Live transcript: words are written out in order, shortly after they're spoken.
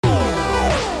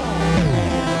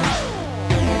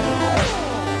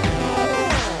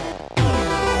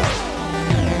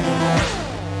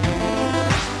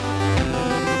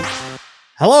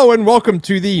Hello and welcome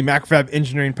to the MacroFab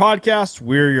Engineering Podcast.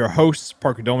 We're your hosts,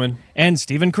 Parker Dillman. And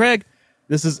Stephen Craig.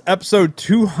 This is episode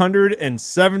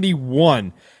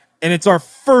 271, and it's our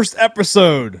first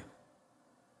episode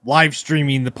live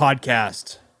streaming the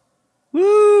podcast.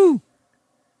 Woo!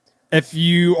 If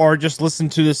you are just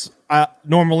listening to this,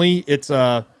 normally it's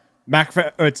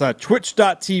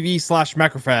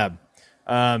twitch.tv/macrofab.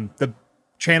 The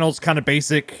channel's kind of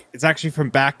basic. It's actually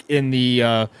from back in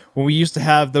the when we used to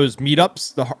have those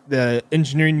meetups, the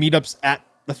engineering meetups at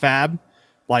the Fab,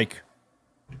 like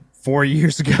 4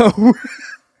 years ago.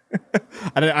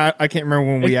 I can't remember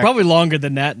when it's probably longer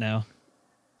than that now.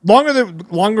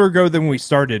 Longer ago than we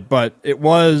started, but I think it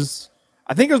was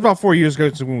about 4 years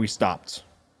ago to when we stopped.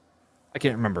 I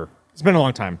can't remember. It's been a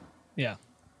long time. Yeah.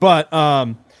 But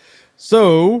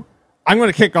so I'm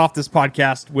going to kick off this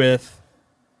podcast with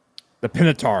the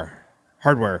Pinatar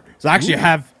hardware. So I actually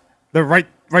have the right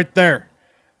there.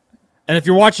 And if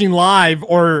you're watching live,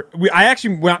 I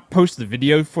actually posted the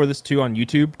video for this too on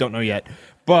YouTube. Don't know yet,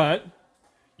 but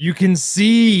you can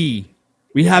see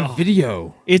we have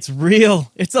video. It's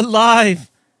real. It's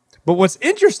alive. But what's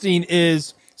interesting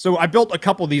is, so I built a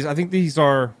couple of these. I think these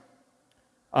are,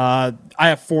 I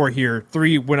have 4 here.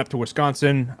 3 went up to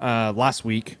Wisconsin last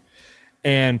week.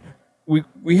 And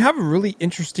we have a really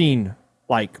interesting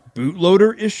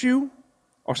bootloader issue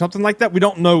or something like that. We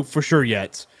don't know for sure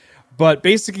yet. But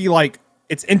basically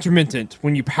it's intermittent.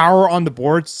 When you power on the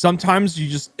board, sometimes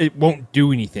it won't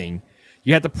do anything.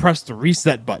 You have to press the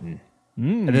reset button.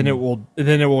 And then it will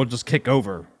just kick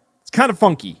over. It's kind of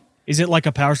funky. Is it like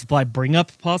a power supply bring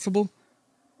up possible?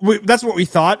 That's what we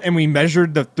thought, and we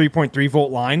measured the 3.3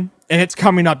 volt line, and it's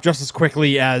coming up just as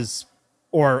quickly as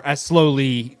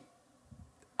slowly.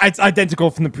 It's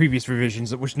identical from the previous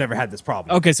revisions, which never had this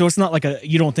problem. Okay, so it's not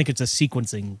you don't think it's a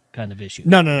sequencing kind of issue?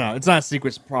 No. It's not a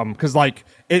sequence problem, because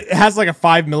it has a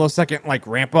 5 millisecond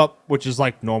ramp up, which is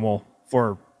normal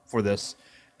for this.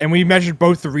 And we measured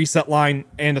both the reset line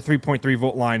and the 3.3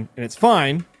 volt line, and it's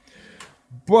fine.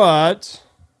 But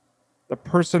the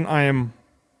person I am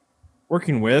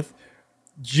working with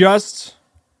just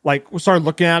started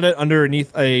looking at it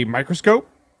underneath a microscope,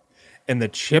 and the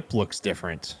chip looks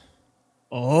different.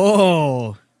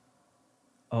 Oh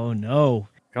no!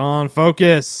 Come on,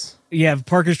 focus. Yeah,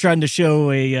 Parker's trying to show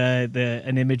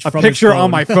an image from picture his phone.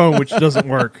 on my phone, which doesn't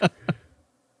work.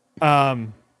 But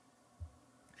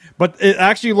it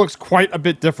actually looks quite a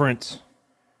bit different.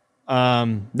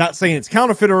 Not saying it's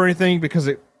counterfeit or anything, because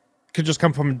it could just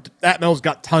come from Atmel's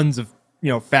got tons of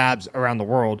fabs around the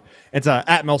world. It's a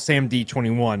Atmel SAMD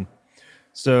 21.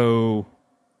 So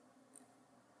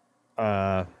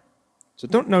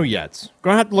don't know yet.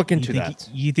 Gonna have to look into that.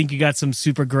 You think you got some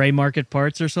super gray market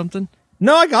parts or something?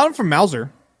 No, I got them from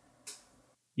Mauser.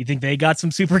 You think they got some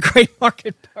super gray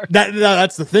market parts?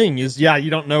 That's the thing is,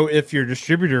 you don't know if your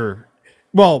distributor.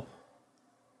 Well,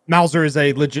 Mauser is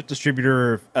a legit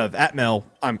distributor of Atmel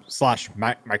 /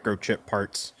 microchip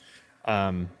parts.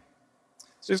 So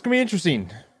it's gonna be interesting.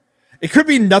 It could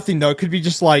be nothing though. It could be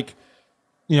just the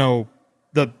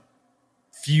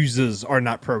fuses are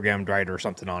not programmed right or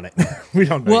something on it. We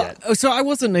don't know yet. So I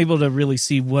wasn't able to really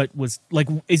see what was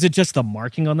is it just the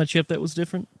marking on the chip that was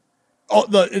different? Oh,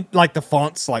 the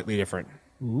font's slightly different.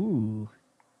 Ooh.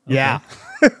 Okay. Yeah.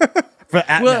 For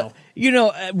Atmel.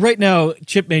 Well, right now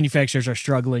chip manufacturers are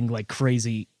struggling like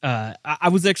crazy. I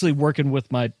was actually working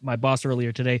with my boss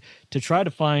earlier today to try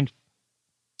to find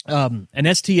an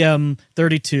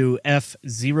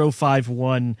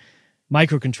STM32F051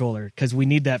 microcontroller, because we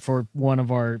need that for one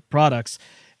of our products,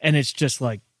 and it's just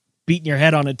beating your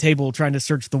head on a table trying to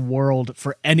search the world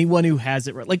for anyone who has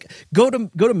it. Go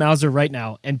to Mauser right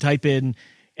now and type in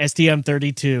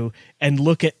STM32 and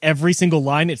look at every single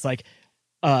line. It's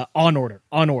on order.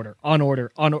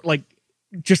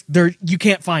 Just there, you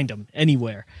can't find them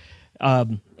anywhere.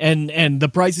 And the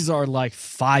prices are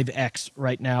 5x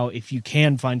right now if you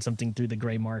can find something through the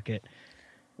gray market.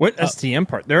 What STM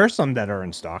part? There are some that are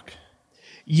in stock.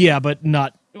 Yeah, but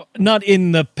not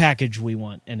in the package we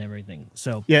want and everything.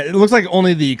 So yeah, it looks like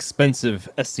only the expensive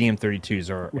STM32s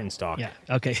are in stock. Yeah.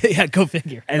 Okay. Yeah. Go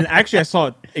figure. And actually, I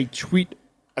saw a tweet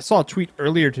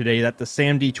earlier today that the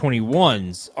SAMD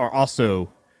 21s are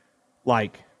also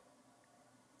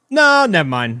no, never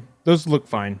mind. Those look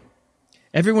fine.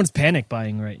 Everyone's panic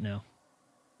buying right now.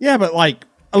 Yeah, but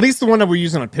at least the one that we're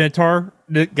using on Pinatar,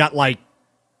 it got a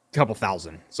couple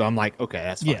thousand. So I'm okay,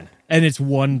 that's fine. Yeah, and it's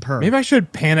one per. Maybe I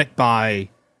should panic buy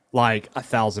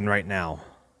 1,000 right now.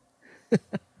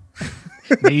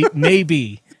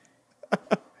 Maybe.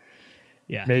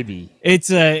 Yeah, maybe it's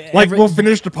we'll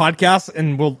finish the podcast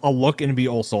and I'll look and be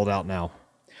all sold out now.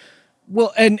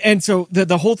 Well, and so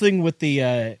the whole thing with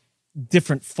the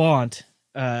different font,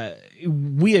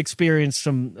 we experienced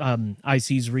some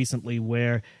ICs recently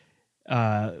where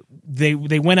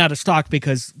they went out of stock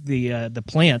because the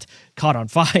plant caught on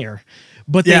fire,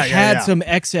 but they had some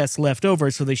excess left over,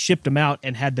 so they shipped them out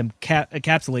and had them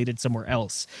encapsulated somewhere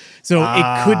else. So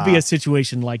it could be a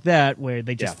situation like that where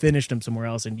they just finished them somewhere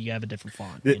else and you have a different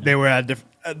font. They were at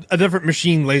a different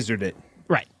machine lasered it.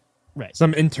 Right.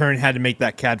 Some intern had to make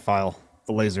that CAD file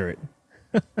to laser it.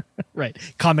 Right.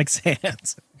 Comic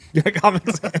Sans. Yeah, Comic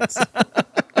Sans.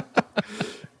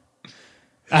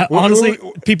 Honestly,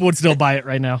 people would still buy it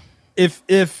right now. If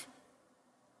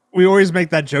we always make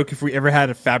that joke, if we ever had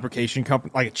a fabrication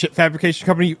company, like a chip fabrication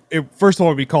company, first of all,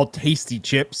 it would be called Tasty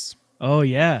Chips. Oh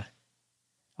yeah.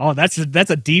 Oh, that's a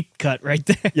deep cut right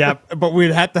there. Yeah, but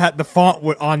we'd have to have the font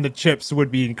on the chips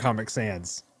would be in Comic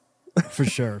Sans. For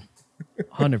sure.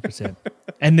 100%.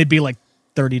 And they'd be like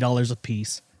 $30 a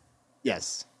piece.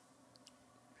 Yes.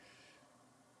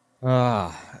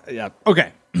 Yeah.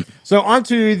 Okay. So on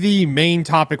to the main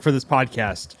topic for this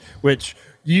podcast, which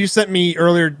you sent me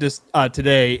earlier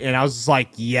today, and I was just like,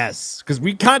 yes, because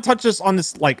we kind of touched on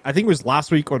this, like I think it was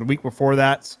last week or the week before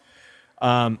that,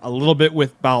 a little bit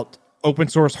about open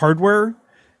source hardware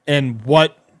and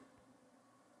what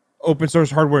open source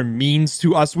hardware means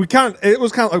to us. We kind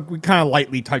of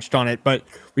lightly touched on it, but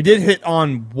we did hit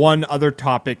on one other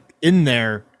topic in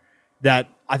there that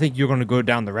I think you're going to go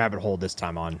down the rabbit hole this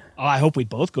time on. Oh, I hope we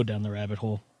both go down the rabbit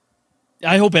hole.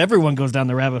 I hope everyone goes down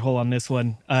the rabbit hole on this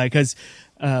one because,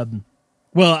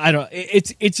 well, I don't.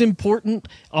 It's important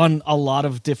on a lot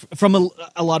of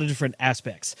a lot of different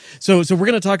aspects. So we're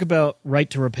going to talk about right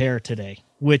to repair today,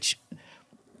 which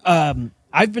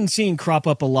I've been seeing crop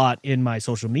up a lot in my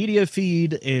social media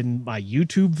feed, in my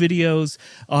YouTube videos.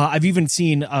 I've even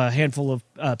seen a handful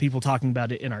of people talking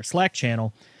about it in our Slack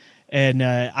channel. And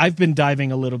I've been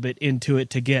diving a little bit into it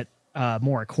to get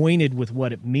more acquainted with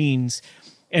what it means.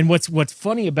 And what's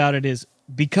funny about it is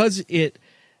because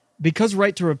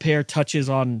right to repair touches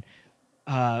on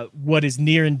what is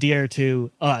near and dear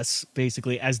to us,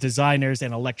 basically, as designers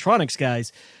and electronics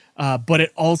guys, but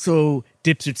it also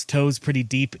dips its toes pretty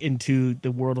deep into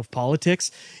the world of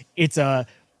politics. It's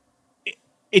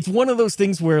one of those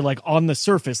things where, like, on the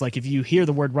surface, like, if you hear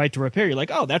the word right to repair, you're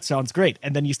like, oh, that sounds great.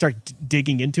 And then you start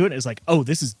digging into it, and it's like, oh,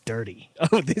 this is dirty.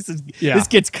 Oh, this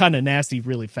gets kind of nasty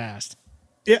really fast.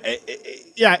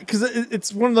 Yeah, because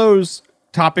it's one of those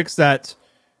topics that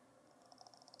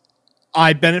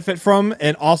I benefit from,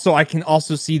 and also I can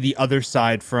also see the other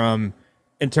side from,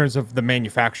 in terms of the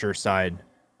manufacturer side,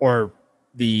 or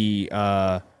the,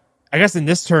 I guess in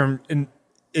this term,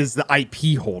 is the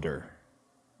IP holder.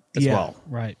 As well.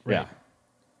 Right. Yeah.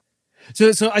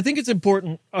 So I think it's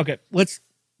important. Okay, let's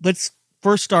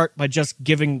first start by just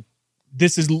giving.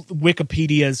 This is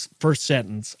Wikipedia's first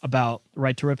sentence about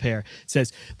right to repair. It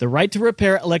says, the right to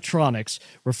repair electronics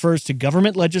refers to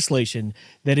government legislation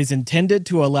that is intended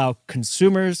to allow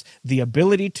consumers the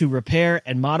ability to repair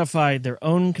and modify their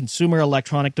own consumer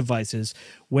electronic devices,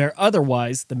 where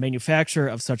otherwise the manufacturer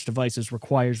of such devices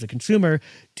requires the consumer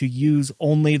to use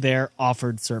only their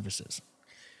offered services.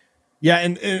 Yeah,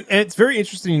 and it's very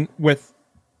interesting with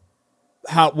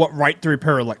what right to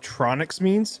repair electronics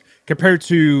means compared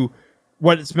to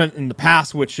what it's meant in the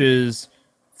past, which is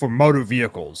for motor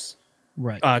vehicles.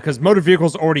 Right. Because motor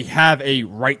vehicles already have a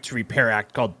right to repair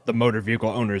act called the Motor Vehicle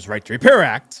Owners Right to Repair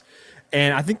Act.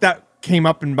 And I think that came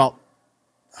up in about,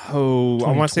 I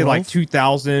want to say like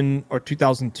 2000 or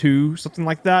 2002, something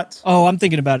like that. Oh, I'm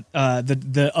thinking about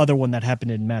the other one that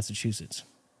happened in Massachusetts.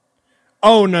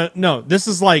 Oh, no. This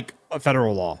is like a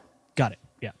federal law. Got it.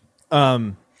 Yeah.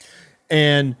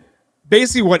 And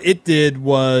basically what it did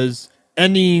was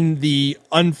ending the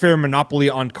unfair monopoly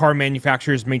on car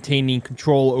manufacturers maintaining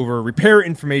control over repair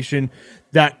information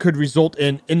that could result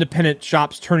in independent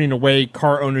shops turning away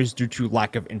car owners due to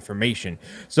lack of information.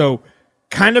 So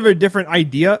kind of a different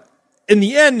idea. In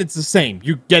the end, it's the same.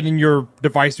 You're getting your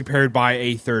device repaired by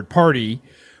a third party,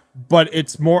 but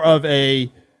it's more of the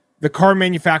car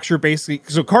manufacturer basically.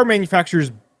 So car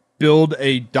manufacturers build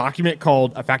a document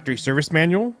called a factory service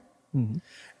manual. Mm-hmm.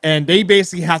 And they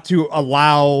basically have to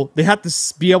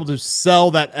be able to sell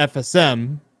that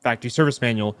FSM, factory service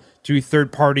manual, to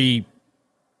third-party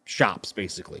shops,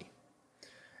 basically.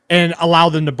 And allow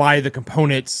them to buy the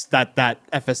components that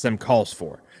FSM calls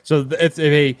for. So if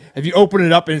you open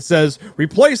it up and it says,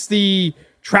 replace the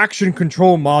traction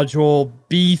control module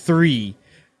B3,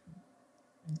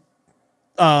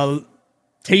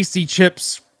 Tasty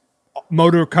Chips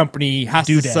Motor Company has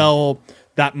to sell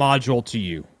that module to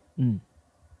you. Mm.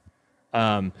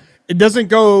 It doesn't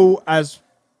go as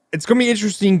it's going to be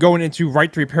interesting going into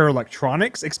right to repair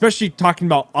electronics, especially talking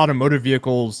about automotive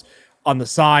vehicles on the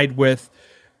side with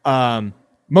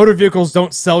motor vehicles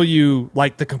don't sell you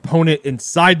like the component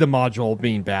inside the module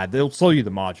being bad. They'll sell you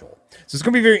the module. So it's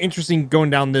going to be very interesting going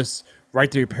down this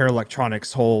right to repair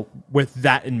electronics hole with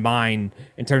that in mind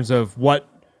in terms of what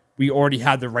we already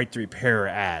had the right to repair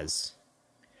as.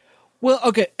 Well,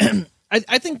 okay.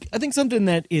 I think something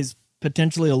that is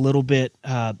potentially a little bit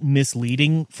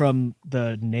misleading from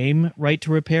the name right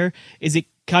to repair is it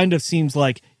kind of seems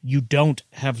like you don't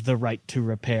have the right to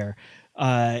repair.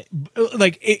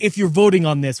 Like if you're voting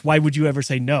on this, why would you ever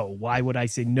say no? Why would I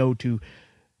say no to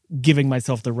giving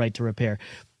myself the right to repair?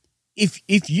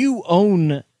 If you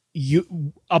own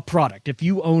a product, if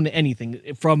you own anything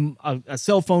from a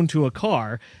cell phone to a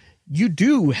car, you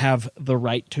do have the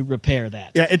right to repair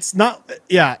that. Yeah, it's not.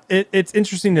 Yeah, it's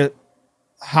interesting to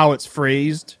how it's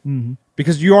phrased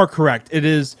because you are correct. It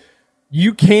is.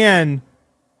 You can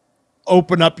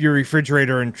open up your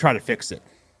refrigerator and try to fix it.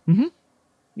 Mm-hmm.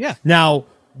 Yeah. Now,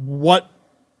 what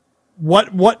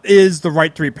is the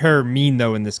right to repair mean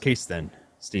though in this case then,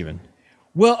 Stephen?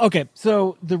 Well, okay.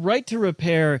 So the right to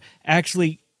repair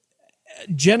actually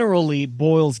generally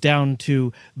boils down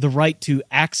to the right to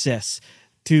access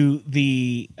to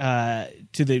the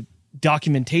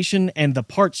documentation and the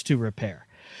parts to repair.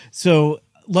 So,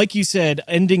 like you said,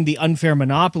 ending the unfair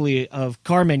monopoly of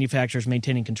car manufacturers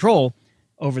maintaining control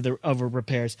over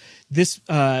repairs. This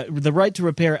the right to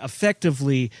repair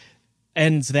effectively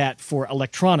ends that for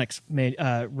electronics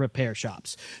repair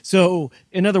shops. So,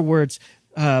 in other words,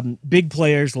 big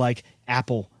players like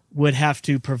Apple would have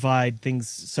to provide things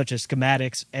such as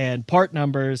schematics and part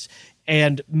numbers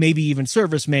and maybe even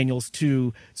service manuals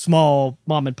to small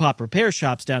mom and pop repair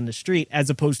shops down the street, as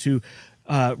opposed to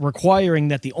requiring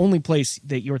that the only place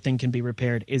that your thing can be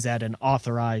repaired is at an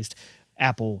authorized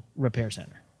Apple repair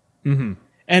center. Mm-hmm.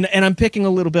 And I'm picking a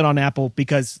little bit on Apple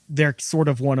because they're sort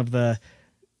of one of the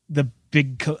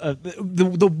big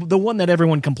the one that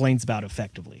everyone complains about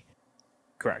effectively.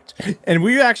 Correct. And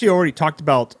we actually already talked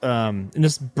about, and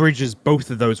this bridges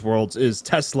both of those worlds, is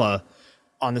Tesla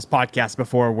on this podcast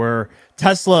before, where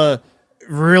Tesla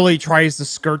really tries to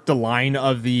skirt the line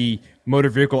of the Motor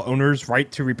Vehicle Owners'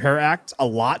 Right to Repair Act a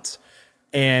lot.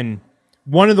 And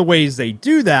one of the ways they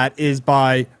do that is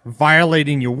by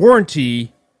violating your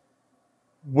warranty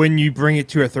when you bring it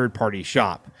to a third-party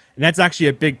shop. And that's actually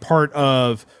a big part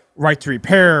of right to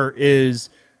repair is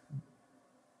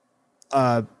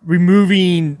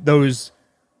removing the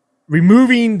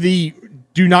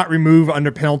do not remove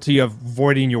under penalty of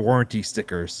voiding your warranty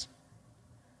stickers.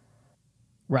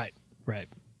 Right.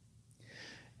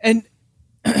 And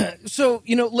so,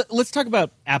 let's talk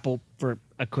about Apple for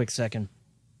a quick second.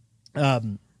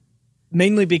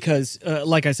 Mainly because,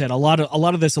 like I said, a lot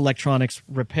of this electronics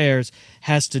repairs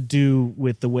has to do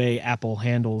with the way Apple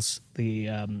handles the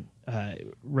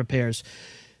repairs.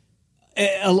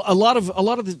 A lot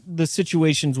of the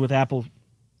situations with Apple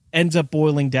ends up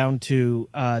boiling down to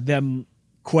them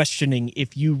questioning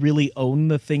if you really own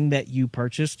the thing that you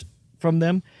purchased from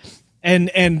them,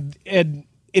 and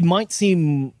it might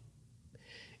seem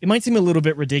a little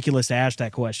bit ridiculous to ask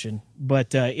that question,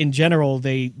 but in general,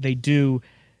 they do.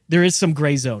 There is some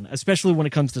gray zone, especially when it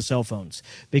comes to cell phones,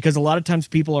 because a lot of times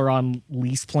people are on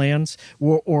lease plans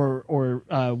or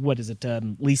what is it,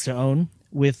 lease to own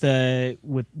with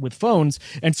phones,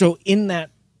 and so in that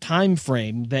time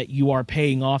frame that you are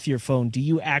paying off your phone, do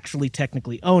you actually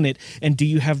technically own it, and do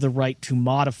you have the right to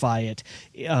modify it,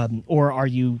 or are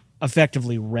you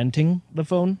effectively renting the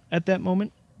phone at that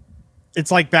moment?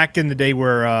 It's like back in the day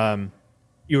where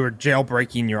you were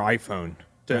jailbreaking your iPhone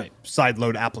to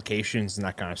sideload applications and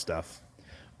that kind of stuff.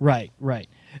 Right.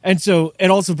 And so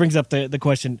it also brings up the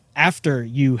question, after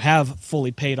you have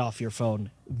fully paid off your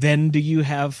phone, then do you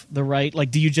have the right? Like,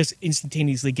 do you just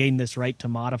instantaneously gain this right to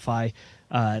modify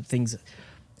things?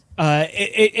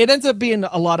 It ends up being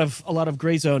a lot of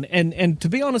gray zone. And to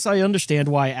be honest, I understand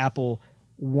why Apple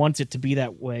wants it to be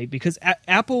that way, because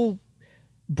Apple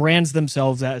brands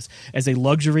themselves as a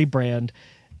luxury brand.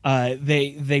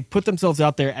 They put themselves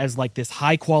out there as like this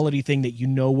high quality thing that you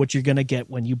know what you're going to get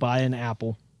when you buy an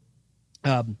Apple.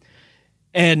 And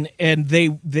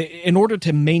they in order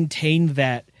to maintain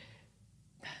that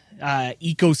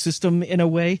ecosystem in a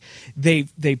way, they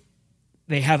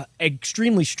have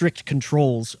extremely strict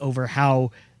controls over how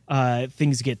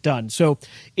things get done. So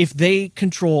if they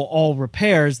control all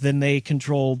repairs, then they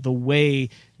control the way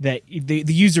that the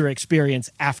user experience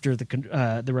after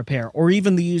the repair, or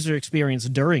even the user experience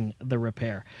during the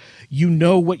repair. You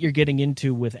know what you're getting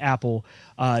into with Apple.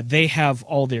 They have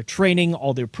all their training,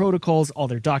 all their protocols, all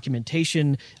their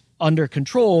documentation under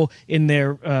control in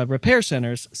their repair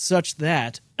centers such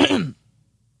that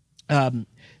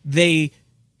they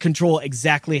control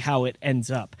exactly how it ends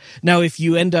up. Now, if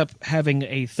you end up having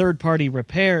a third party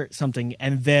repair something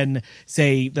and then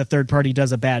say the third party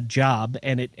does a bad job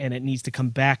and it needs to come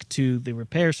back to the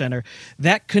repair center,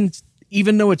 that can,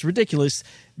 even though it's ridiculous,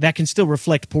 that can still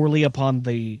reflect poorly upon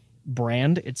the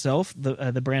brand itself,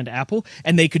 the brand Apple,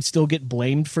 and they could still get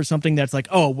blamed for something that's like,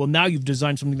 oh, well, now you've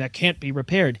designed something that can't be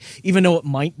repaired, even though it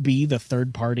might be the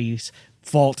third party's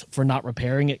fault for not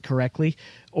repairing it correctly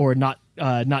or not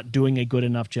doing a good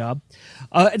enough job.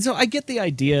 And so I get the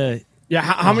idea. Yeah,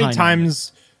 how many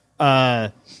times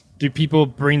do people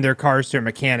bring their cars to a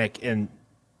mechanic and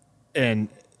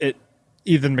it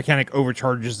either the mechanic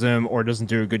overcharges them or doesn't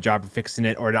do a good job of fixing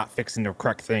it or not fixing the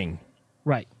correct thing?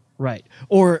 Right.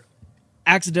 Or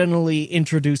accidentally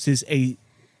introduces a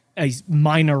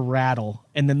minor rattle,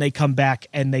 and then they come back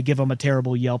and they give them a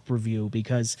terrible Yelp review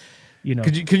because, you know.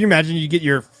 Could you imagine you get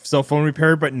your cell phone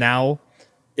repaired, but now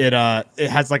it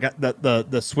has like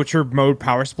the switcher mode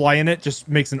power supply in it, just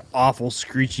makes an awful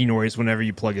screechy noise whenever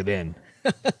you plug it in.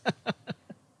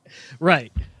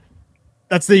 Right.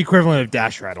 That's the equivalent of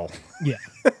dash rattle. Yeah,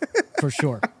 for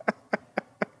sure.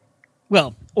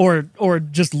 Well, or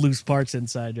just loose parts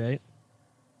inside, right?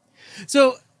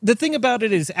 So the thing about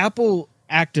it is Apple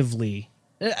actively,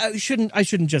 I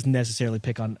shouldn't just necessarily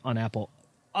pick on Apple.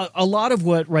 A lot of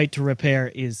what Right to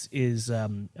Repair is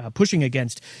pushing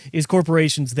against is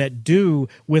corporations that do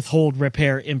withhold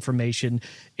repair information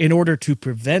in order to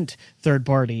prevent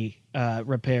third-party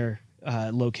repair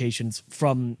locations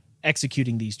from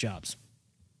executing these jobs.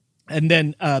 And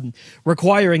then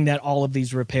requiring that all of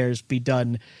these repairs be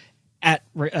done at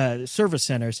service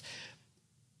centers.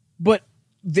 But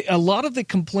a lot of the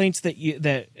complaints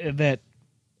that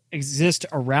exist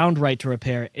around Right to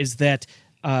Repair is that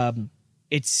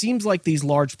it seems like these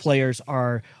large players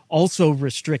are also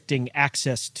restricting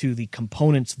access to the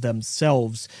components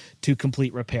themselves to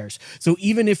complete repairs. So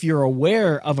even if you're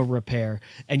aware of a repair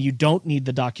and you don't need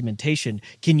the documentation,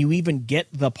 can you even get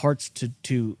the parts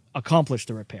to accomplish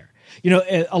the repair? You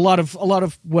know, a lot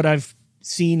of what I've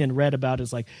seen and read about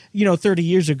is like, 30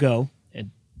 years ago,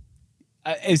 and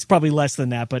it's probably less than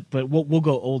that, but we'll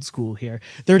go old school here.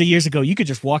 30 years ago, you could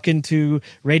just walk into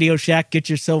Radio Shack, get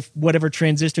yourself whatever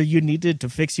transistor you needed to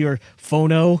fix your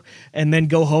phono, and then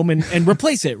go home and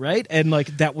replace it, right? And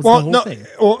like that was the whole thing.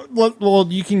 Well,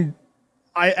 you can.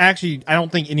 I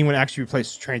don't think anyone actually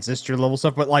replaced transistor level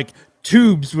stuff, but like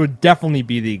tubes would definitely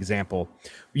be the example.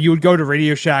 You would go to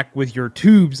Radio Shack with your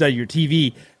tubes at your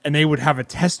TV, and they would have a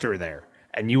tester there,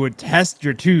 and you would test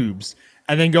your tubes.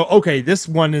 And then go, okay, this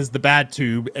one is the bad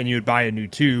tube, and you would buy a new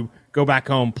tube, go back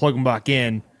home, plug them back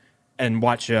in, and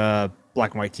watch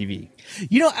black and white TV.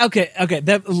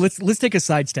 Okay. Let's take a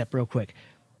sidestep real quick,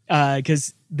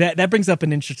 because that brings up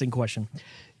an interesting question.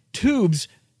 Tubes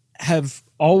have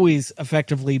always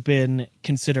effectively been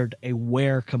considered a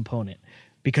wear component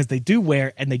because they do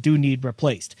wear and they do need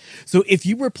replaced. So if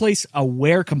you replace a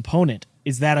wear component,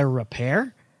 is that a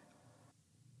repair?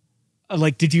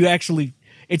 Like, did you actually?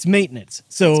 It's maintenance.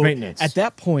 So it's maintenance. At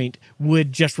that point,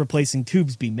 would just replacing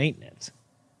tubes be maintenance?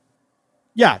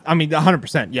 Yeah, I mean,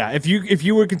 100%. Yeah, if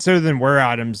you would consider them wear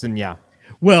items, then yeah.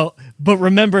 Well, but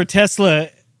remember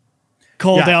Tesla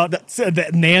called out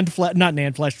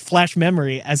that flash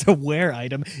memory as a wear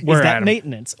item. Is that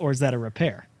maintenance or is that a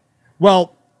repair?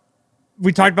 Well,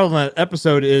 we talked about in that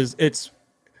episode it's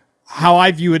how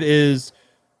I view it is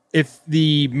if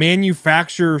the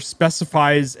manufacturer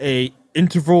specifies a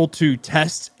interval to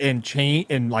test and change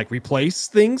and like replace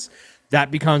things, that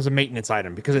becomes a maintenance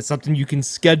item because it's something you can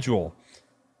schedule.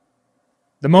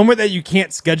 The moment that you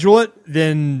can't schedule it,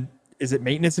 then is it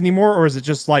maintenance anymore, or is it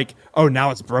just like, oh,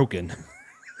 now it's broken?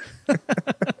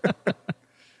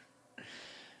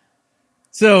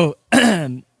 So,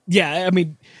 yeah, I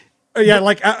mean,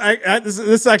 like this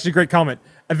is actually a great comment.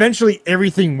 Eventually,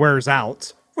 everything wears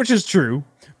out, which is true,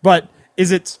 but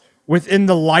is it within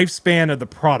the lifespan of the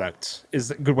product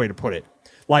is a good way to put it.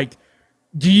 Like,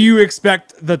 do you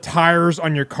expect the tires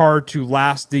on your car to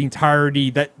last the entirety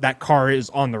that car is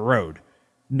on the road?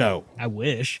 No. I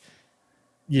wish.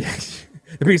 Yeah.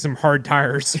 There'd be some hard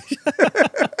tires.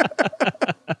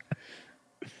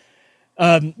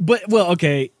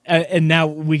 Okay. And now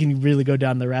we can really go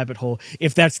down the rabbit hole.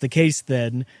 If that's the case,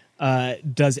 then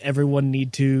does everyone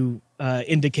need to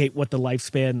indicate what the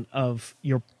lifespan of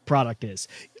your product is?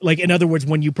 Like, in other words,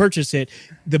 when you purchase it,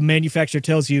 the manufacturer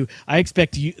tells you, I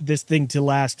expect this thing to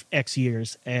last X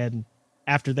years, and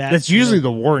after that, that's usually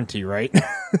the warranty, right?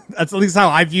 That's at least how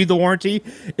I view the warranty.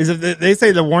 Is if they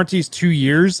say the warranty is 2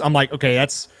 years, I'm like, okay,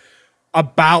 that's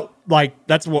about like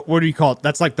that's what do you call it?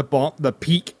 That's like the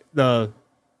peak, the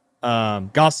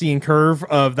Gaussian curve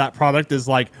of that product is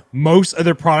like most of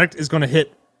their product is going to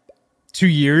hit 2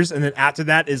 years, and then after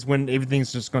that is when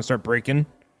everything's just going to start breaking.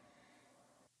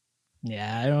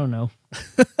 Yeah, I don't know.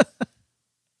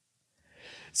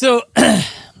 So,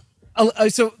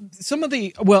 so some of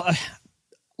the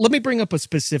let me bring up a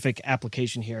specific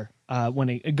application here.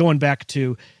 Going back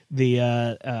to the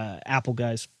Apple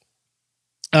guys.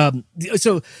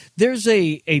 So there's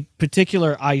a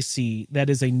particular IC that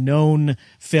is a known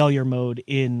failure mode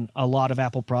in a lot of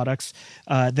Apple products.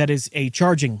 That is a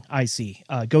charging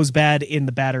IC. Goes bad in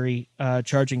the battery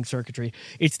charging circuitry.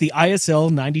 It's the ISL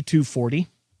 9240,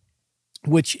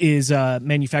 which is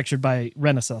manufactured by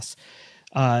Renesas,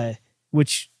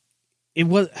 which it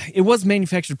was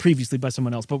manufactured previously by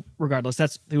someone else, but regardless,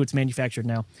 that's who it's manufactured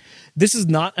now. This is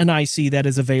not an IC that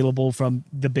is available from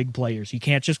the big players. You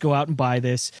can't just go out and buy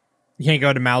this. You can't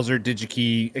go to Mouser,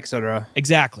 DigiKey, etc.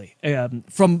 Exactly.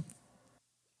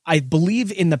 I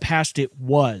believe in the past it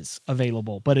was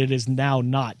available, but it is now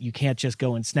not. You can't just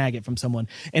go and snag it from someone.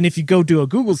 And if you go do a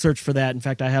Google search for that, in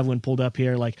fact, I have one pulled up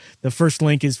here. Like the first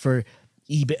link is for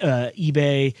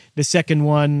eBay. The second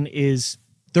one is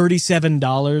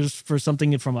 $37 for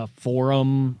something from a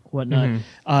forum, whatnot. Mm-hmm.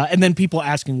 And then people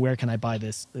asking, where can I buy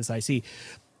this IC?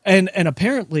 And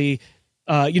apparently,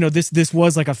 this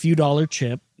was like a few dollar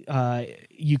chip.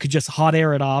 You could just hot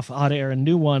air it off, hot air a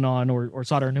new one on, or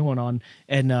solder a new one on,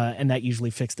 and that usually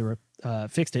fixed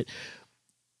it.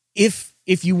 If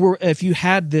you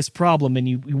had this problem and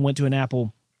you went to an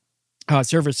Apple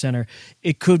service center,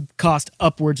 it could cost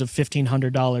upwards of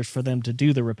 $1,500 for them to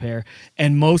do the repair,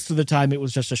 and most of the time it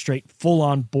was just a straight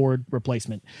full-on board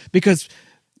replacement. Because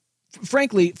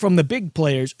frankly, from the big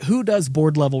players, who does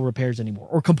board level repairs anymore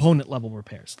or component level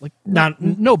repairs? Like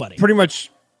nobody. Pretty much,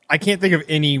 I can't think of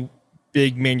any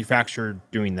big manufacturer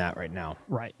doing that right now.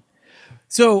 Right.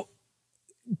 So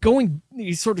going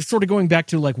back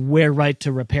to like where right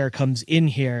to repair comes in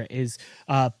here is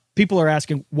people are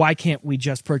asking, why can't we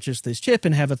just purchase this chip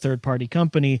and have a third-party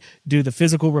company do the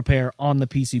physical repair on the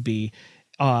PCB?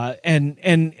 And a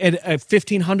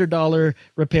 $1,500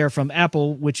 repair from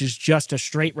Apple, which is just a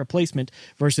straight replacement,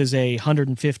 versus a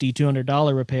 $150,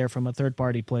 $200 repair from a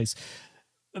third-party place.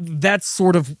 That's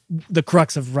sort of the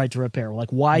crux of right to repair. Like,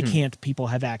 why can't people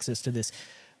have access to this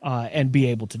and be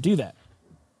able to do that?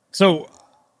 So,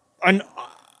 I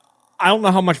don't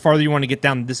know how much farther you want to get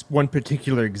down this one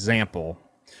particular example,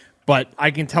 but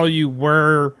I can tell you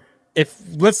where, if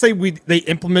let's say they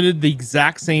implemented the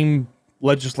exact same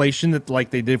legislation that like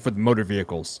they did for the motor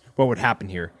vehicles, what would happen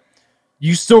here?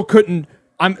 You still couldn't.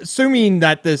 I'm assuming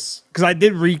that this, because I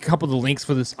did read a couple of the links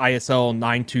for this ISL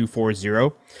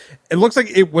 9240. It looks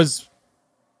like it was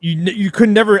you could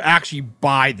never actually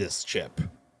buy this chip,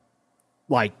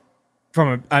 like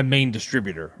from a main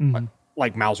distributor,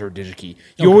 like Mouser or DigiKey.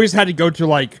 You always had to go to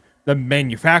like the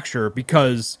manufacturer,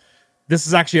 because this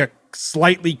is actually a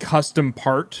slightly custom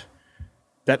part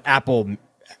that Apple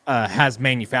has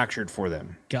manufactured for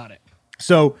them. Got it.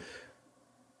 So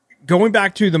going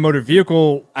back to the Motor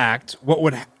Vehicle Act,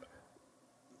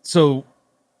 so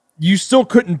you still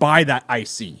couldn't buy that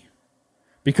IC,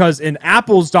 because in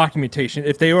Apple's documentation,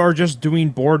 if they are just doing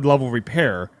board level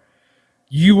repair,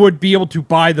 you would be able to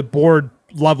buy the board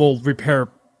level repair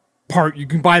part. You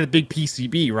can buy the big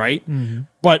PCB, right? Mm-hmm.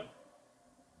 But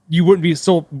you wouldn't be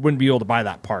able to buy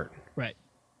that part. Right.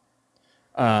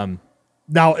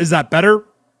 Now, is that better?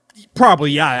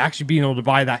 Probably, yeah. Actually being able to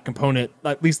buy that component,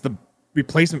 at least the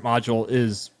replacement module,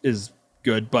 is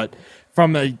good. But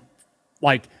from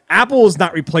Apple is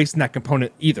not replacing that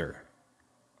component either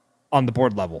on the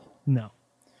board level. No.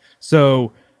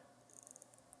 So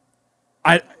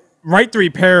right to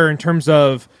repair in terms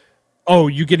of,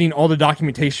 you getting all the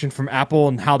documentation from Apple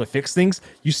and how to fix things,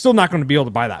 you're still not going to be able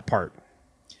to buy that part.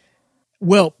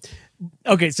 Well,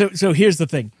 okay, so here's the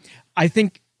thing. I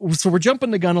think, so we're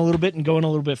jumping the gun a little bit and going a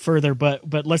little bit further,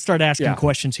 but let's start asking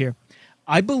questions here.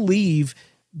 I believe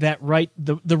that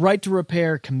the right to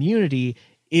repair community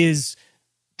is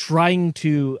trying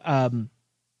to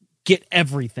get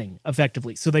everything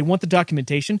effectively. So they want the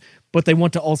documentation, but they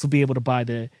want to also be able to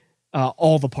buy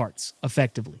all the parts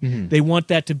effectively. Mm-hmm. They want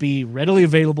that to be readily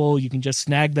available. You can just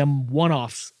snag them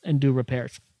one-offs and do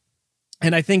repairs.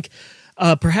 And I think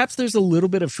perhaps there's a little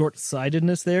bit of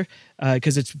short-sightedness there,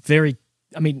 because it's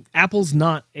Apple's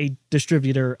not a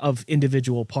distributor of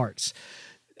individual parts.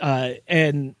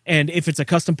 And if it's a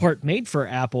custom part made for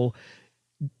Apple,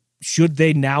 should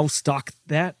they now stock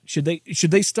that? Should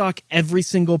they stock every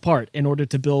single part in order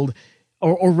to build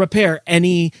or repair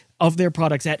any of their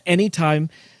products at any time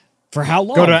For how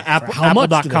long? Go to how much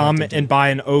do they have apple.com to do? and buy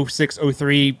an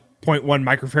 0603.1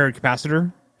 microfarad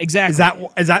capacitor. Exactly.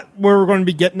 Is that where we're going to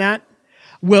be getting at?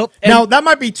 Well, Now that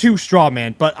might be too straw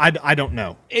man, but I don't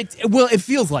know. It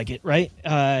feels like it, right?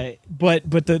 But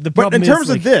the problem But in terms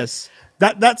is, of this,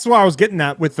 that's what I was getting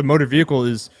at with the motor vehicle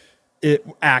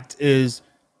act is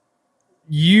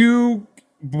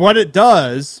what it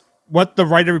does, what the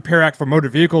right of repair act for motor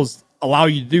vehicles allow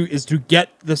you to do is to get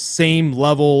the same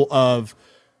level of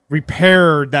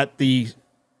repair that the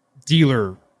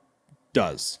dealer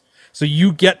does. So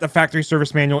you get the factory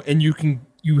service manual and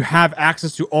you have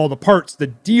access to all the parts the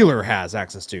dealer has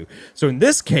access to. So in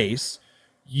this case,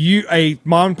 a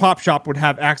mom and pop shop would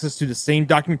have access to the same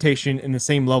documentation and the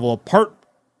same level of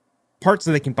parts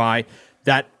that they can buy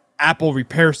that Apple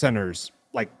repair centers,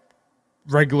 like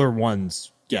regular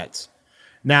ones, get.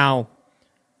 Now,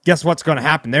 guess what's going to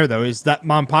happen there though is that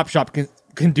mom and pop shop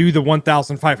can do the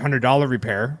 $1,500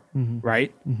 repair,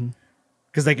 right?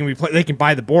 Because they can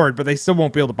buy the board, but they still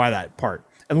won't be able to buy that part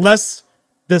unless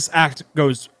this act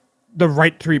the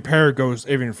right to repair goes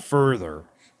even further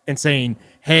and saying,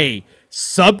 hey,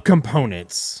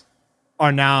 subcomponents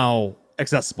are now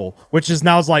accessible, which is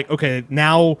now like, okay,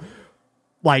 now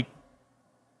like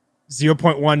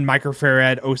 0.1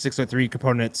 microfarad 0603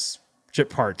 components, chip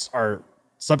parts are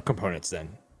subcomponents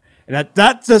then. And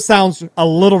that just sounds a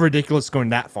little ridiculous going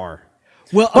that far.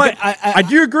 well, But okay, I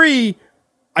do agree.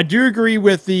 I do agree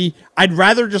with I'd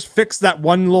rather just fix that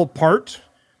one little part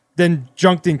than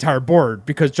junk the entire board,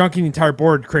 because junking the entire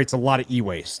board creates a lot of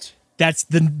e-waste. that's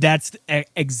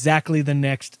exactly the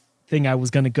next thing I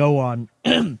was going to go on.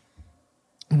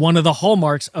 One of the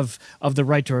hallmarks of the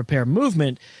right to repair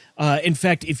movement. In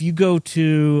fact, if you go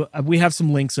to, we have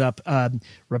some links up,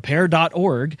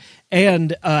 repair.org,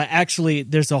 and actually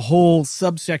there's a whole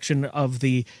subsection of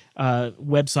the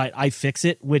website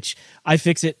iFixit, which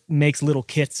iFixit makes little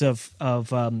kits of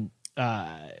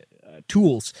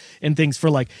tools and things for,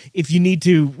 like, if you need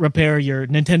to repair your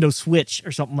Nintendo Switch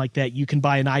or something like that, you can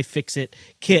buy an iFixit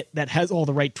kit that has all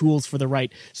the right tools for the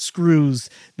right screws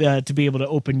to be able to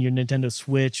open your Nintendo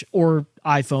Switch or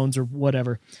iPhones or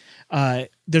whatever.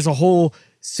 There's a whole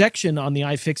section on the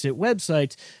iFixit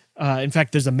website. In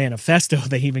fact, there's a manifesto,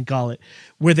 they even call it,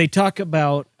 where they talk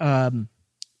about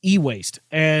e-waste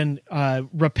and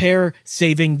repair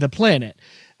saving the planet.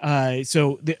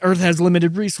 So the Earth has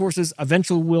limited resources.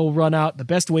 Eventually we'll run out. The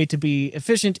best way to be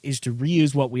efficient is to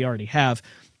reuse what we already have.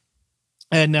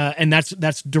 And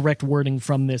that's direct wording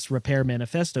from this repair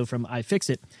manifesto from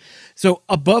iFixit. So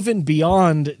above and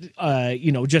beyond,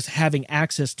 just having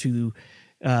access to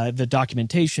the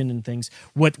documentation and things,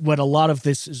 what a lot of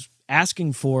this is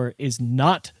asking for is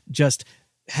not just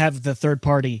have the third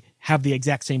party have the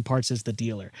exact same parts as the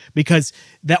dealer, because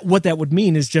what that would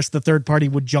mean is just the third party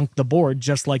would junk the board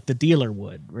just like the dealer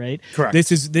would, right? Correct.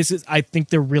 This is I think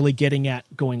they're really getting at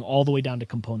going all the way down to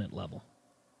component level.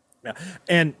 Yeah.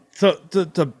 And so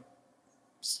to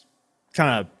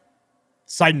kind of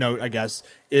side note, I guess,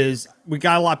 is we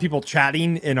got a lot of people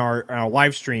chatting in our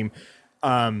live stream.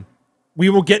 We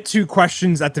will get to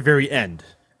questions at the very end,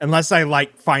 unless I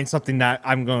find something that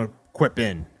I'm going to quip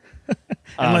in.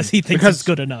 Unless he thinks it's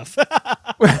good enough.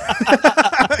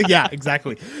 Yeah,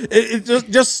 exactly. It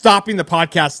just stopping the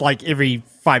podcast like every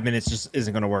 5 minutes just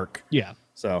isn't going to work. Yeah.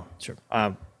 So Sure.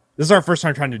 This is our first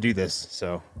time trying to do this,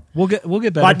 so We'll get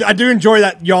better. but I do enjoy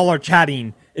that y'all are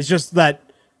chatting. It's just that,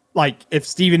 like, if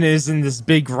Steven is in this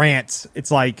big rant, it's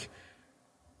like,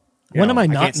 when am I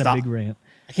not can't in stop. a big rant?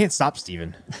 I can't stop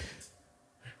Steven.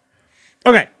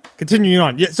 Okay, continuing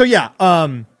on. Yeah, so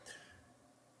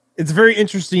it's very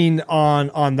interesting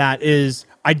on that is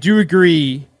I do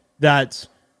agree that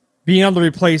being able to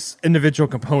replace individual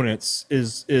components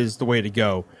is the way to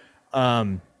go.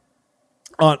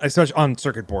 Especially on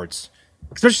circuit boards.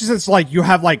 Especially since you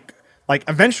have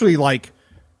eventually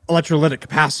electrolytic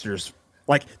capacitors.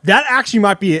 Like that actually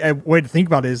might be a way to think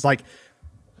about it, is like,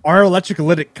 are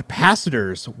electrolytic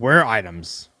capacitors wear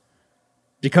items?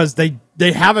 Because they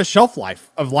have a shelf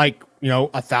life of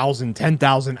 1,000,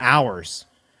 10,000 hours,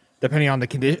 depending on the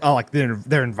condition,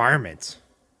 their environment.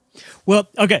 Well,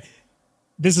 okay.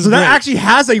 This is So that great. actually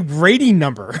has a rating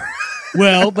number.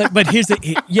 Well, but here's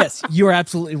yes, you're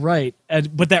absolutely right.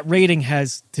 But that rating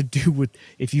has to do with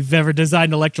if you've ever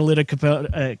designed electrolytic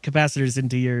capacitors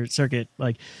into your circuit,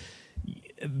 like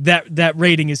that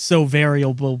rating is so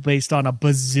variable based on a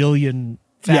bazillion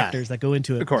factors that go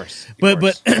into it. Of course. But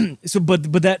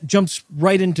that jumps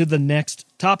right into the next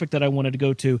topic that I wanted to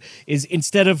go to, is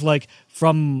instead of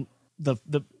from the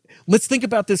let's think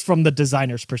about this from the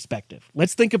designer's perspective.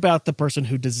 Let's think about the person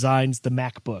who designs the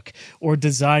MacBook or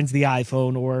designs the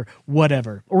iPhone or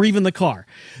whatever, or even the car.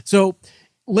 So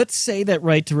let's say that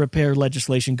right to repair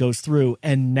legislation goes through,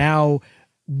 and now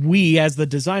we as the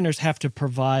designers have to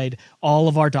provide all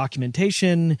of our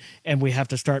documentation, and we have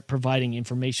to start providing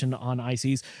information on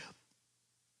ICs.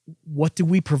 What do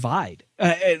we provide?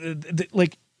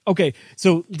 Okay,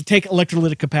 so take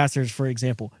electrolytic capacitors, for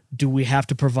example. Do we have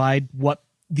to provide what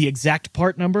the exact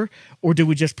part number, or do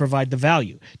we just provide the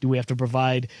value? Do we have to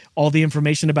provide all the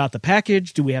information about the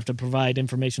package? Do we have to provide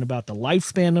information about the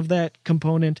lifespan of that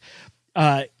component?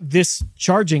 This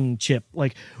charging chip,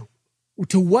 like,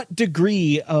 to what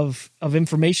degree of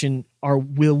information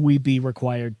will we be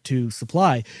required to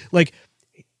supply? Like,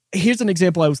 here's an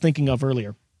example I was thinking of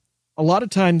earlier. A lot of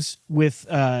times with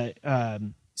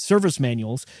service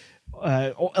manuals,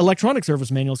 electronic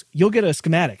service manuals, you'll get a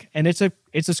schematic, and it's a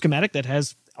schematic that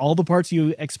has all the parts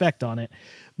you expect on it,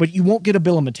 but you won't get a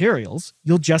bill of materials.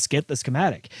 You'll just get the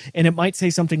schematic, and it might say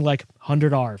something like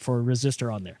 100R for a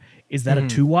resistor on there. Is that a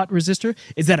 2-watt resistor?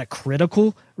 Is that a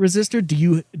critical resistor?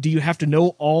 Do you have to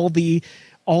know all the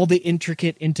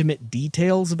intricate, intimate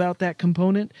details about that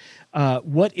component?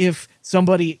 What if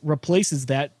somebody replaces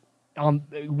that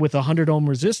with a 100 ohm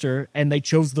resistor and they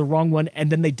chose the wrong one, and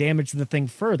then they damage the thing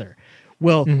further?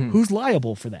 Well, who's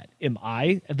liable for that? Am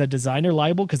I, the designer,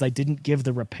 liable because I didn't give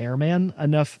the repairman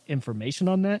enough information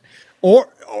on that? Or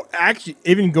actually,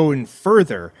 even going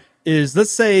further is, let's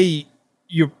say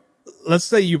you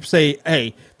say,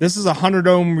 hey, this is a 100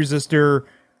 ohm resistor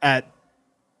at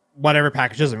whatever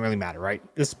package, doesn't really matter, right?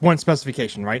 This one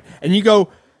specification, right? And you go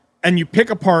and you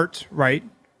pick a part, right?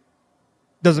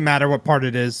 Doesn't matter what part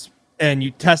it is, and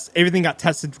you test, everything got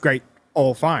tested great,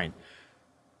 all fine.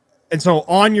 And so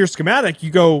on your schematic,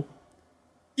 you go,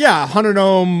 yeah, 100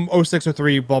 ohm,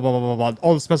 0603, blah, blah, blah, blah, blah,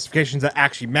 all the specifications that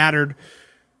actually mattered.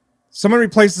 Someone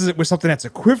replaces it with something that's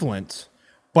equivalent,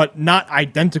 but not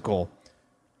identical.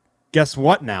 Guess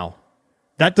what now?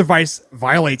 That device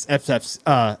violates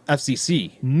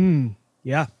FCC.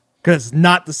 Yeah. Because it's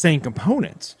not the same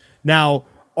component. Now,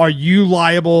 are you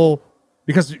liable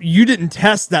because you didn't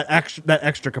test that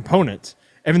extra component,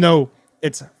 even though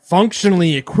it's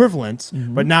functionally equivalent,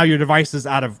 but now your device is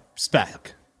out of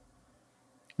spec?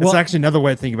 That's actually another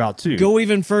way to think about it too. Go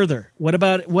even further. What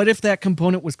if that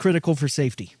component was critical for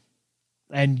safety,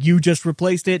 and you just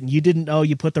replaced it, and you didn't know,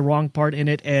 you put the wrong part in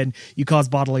it, and you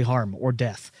caused bodily harm or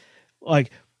death?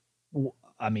 Like,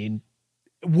 I mean,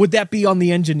 would that be on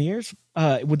the engineers?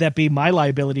 Would that be my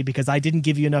liability because I didn't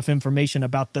give you enough information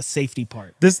about the safety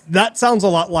part? That sounds a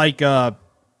lot like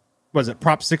was it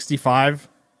Prop 65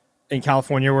 in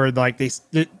California, where like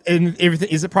and everything,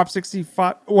 is it Prop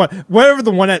 65? Whatever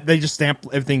the one that they just stamp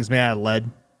everything's made out of lead.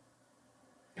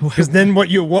 Because then what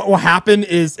will happen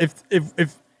is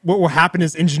if what will happen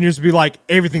is engineers will be like,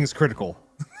 everything's critical.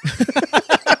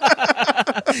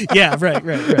 Yeah, right.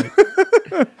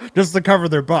 Just to cover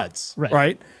their butts,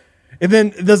 right? And then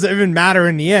does it even matter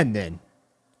in the end then?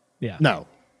 Yeah. No.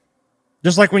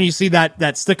 Just like when you see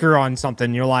that sticker on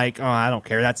something, you're like, oh, I don't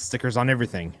care. That sticker's on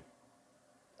everything.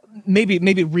 Maybe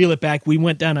reel it back. We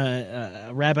went down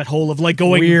a rabbit hole of like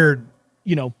going weird,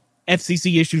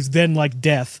 FCC issues, then like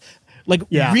death. Like,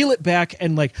 reel it back,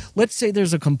 and like, let's say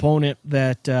there's a component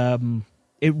that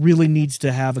it really needs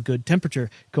to have a good temperature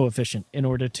coefficient in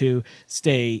order to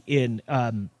stay in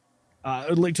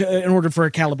in order for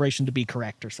a calibration to be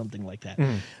correct or something like that.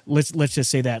 Let's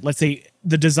just say that. Let's say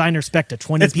the designer spec'd a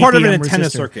 20 it's ppm part of an antenna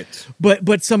resistor, circuit.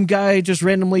 But some guy just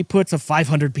randomly puts a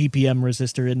 500 ppm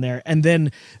resistor in there, and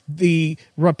then the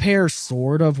repair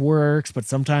sort of works, but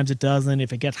sometimes it doesn't.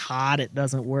 If it gets hot, it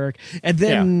doesn't work. And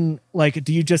then like,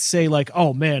 do you just say like,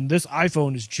 oh man, this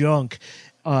iPhone is junk,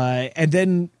 and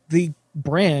then the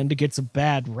brand gets a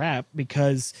bad rap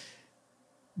because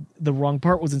the wrong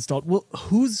part was installed? Well,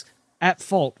 who's at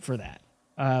fault for that?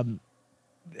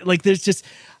 Like, there's just,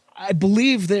 I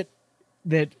believe that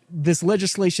this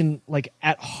legislation, like,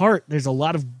 at heart, there's a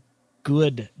lot of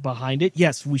good behind it.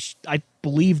 Yes, I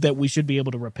believe that we should be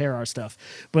able to repair our stuff,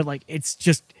 but like, it's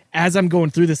just, as I'm going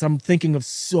through this, I'm thinking of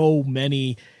so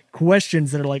many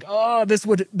questions that are like, oh,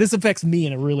 this affects me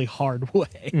in a really hard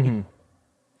way.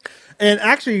 And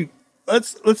actually,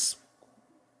 let's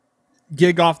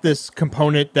gig off this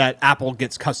component that Apple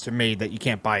gets custom made that you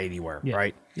can't buy anywhere,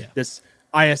 right? Yeah. This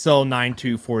ISL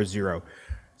 9240.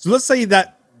 So let's say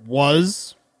that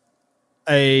was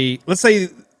let's say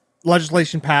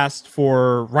legislation passed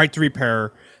for right to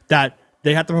repair that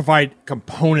they have to provide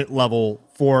component level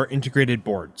for integrated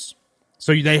boards.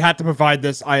 So they had to provide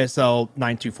this ISL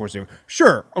 9240.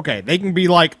 Sure, okay, they can be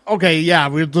like, okay, yeah,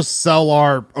 we'll just sell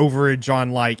our overage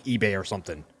on like eBay or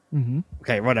something.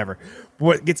 Okay, whatever.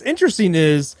 What gets interesting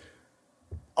is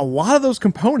a lot of those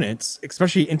components,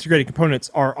 especially integrated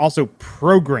components, are also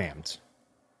programmed.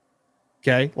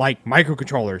 Okay, like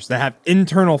microcontrollers that have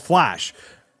internal flash.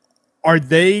 Are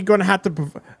they going to have to?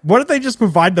 What if they just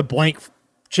provide the blank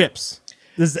chips?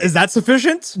 Is that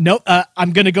sufficient? No,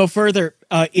 I'm going to go further.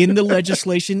 In the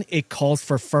legislation, it calls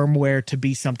for firmware to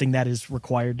be something that is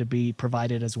required to be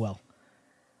provided as well.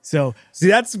 So, see,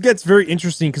 that gets very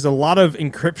interesting because a lot of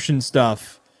encryption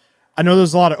stuff, I know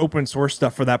there's a lot of open source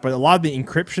stuff for that, but a lot of the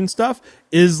encryption stuff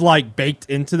is like baked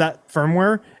into that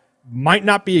firmware. Might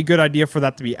not be a good idea for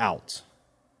that to be out,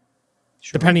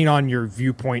 depending on your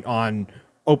viewpoint on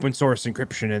open source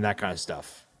encryption and that kind of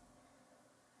stuff.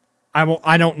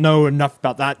 I don't know enough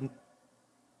about that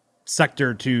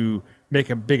sector to make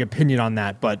a big opinion on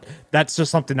that, but that's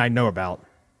just something I know about.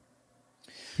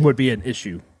 Would be an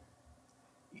issue.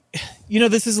 You know,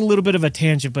 this is a little bit of a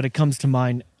tangent, but it comes to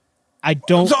mind. I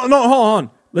don't. So, no, hold on.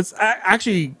 Let's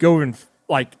actually go and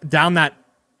like down that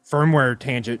firmware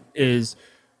tangent. Is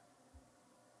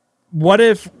what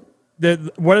if the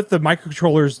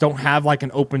microcontrollers don't have like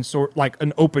an open source, like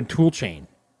an open tool chain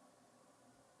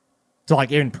to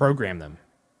like even program them?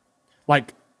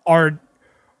 Like, are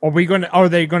they going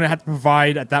to have to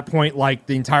provide at that point like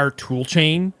the entire tool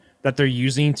chain that they're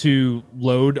using to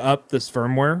load up this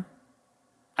firmware?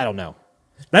 I don't know.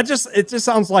 It just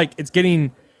sounds like it's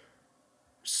getting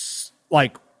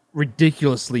like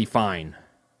ridiculously fine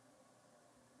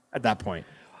at that point.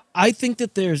 I think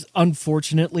that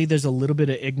unfortunately, there's a little bit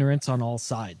of ignorance on all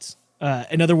sides.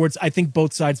 In other words, I think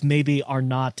both sides maybe are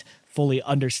not fully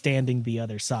understanding the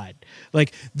other side.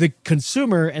 Like the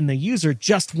consumer and the user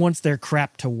just wants their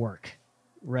crap to work,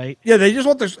 right? Yeah, they just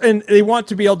want and they want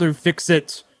to be able to fix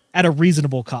it at a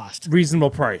reasonable cost, reasonable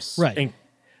price, right? And,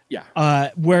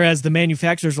 yeah. Whereas the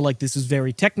manufacturers are like, this is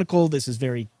very technical, this is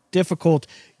very difficult.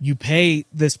 You pay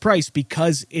this price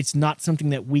because it's not something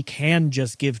that we can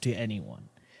just give to anyone.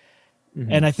 Mm-hmm.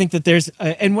 And I think that there's,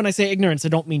 and when I say ignorance, I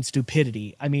don't mean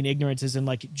stupidity. I mean ignorance is in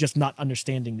like just not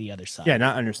understanding the other side. Yeah,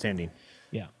 not understanding.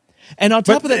 Yeah. And on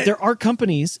top of that, there are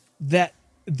companies that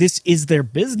this is their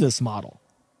business model.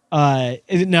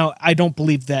 Now, I don't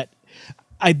believe that.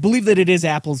 I believe that it is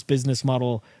Apple's business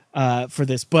model for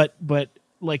this, but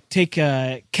like take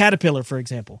Caterpillar, for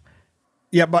example.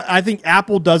 Yeah, but I think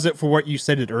Apple does it for what you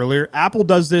said it earlier. Apple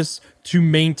does this to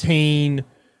maintain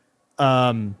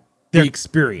the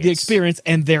experience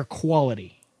and their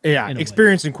quality. Yeah,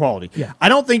 experience and quality. Yeah. I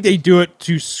don't think they do it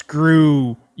to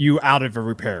screw you out of a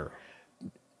repair.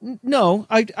 No,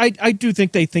 I do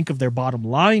think they think of their bottom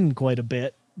line quite a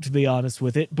bit, to be honest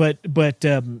with it. But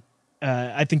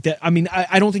I think that, I mean,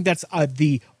 I don't think that's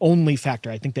the only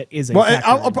factor. I think that is a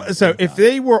factor. So if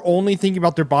they were only thinking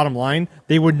about their bottom line,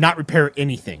 they would not repair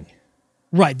anything.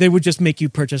 Right. They would just make you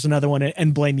purchase another one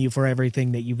and blame you for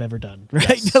everything that you've ever done.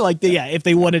 Right. Yes. If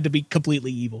they wanted to be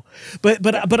completely evil.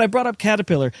 But I brought up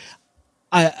Caterpillar.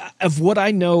 Of what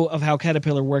I know of how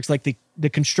Caterpillar works, like the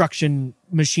construction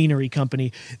machinery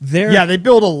company, they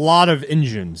build a lot of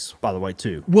engines, by the way,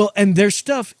 too. Well, and their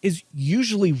stuff is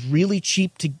usually really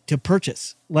cheap to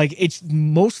purchase. Like it's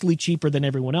mostly cheaper than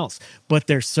everyone else, but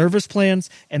their service plans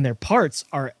and their parts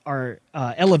are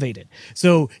elevated.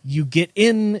 So you get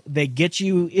in, they get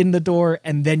you in the door,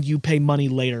 and then you pay money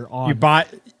later on.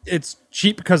 It's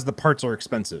cheap because the parts are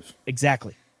expensive.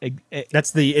 Exactly.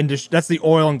 That's the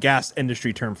oil and gas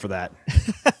industry term for that.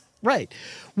 Right.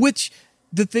 Which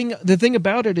the thing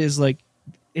about it is like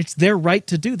it's their right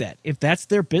to do that. If that's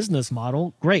their business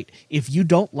model, great. If you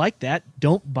don't like that,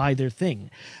 don't buy their thing.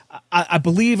 I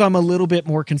believe I'm a little bit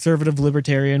more conservative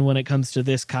libertarian when it comes to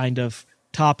this kind of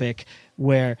topic,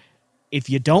 where if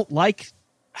you don't like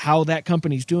how that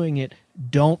company's doing it,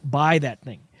 don't buy that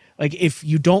thing. Like, if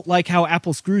you don't like how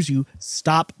Apple screws you,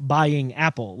 stop buying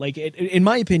Apple. Like, in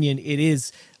my opinion, it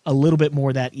is a little bit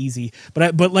more that easy.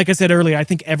 But like I said earlier, I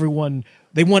think everyone,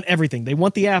 they want everything. They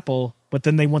want the Apple, but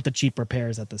then they want the cheap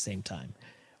repairs at the same time.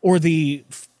 Or the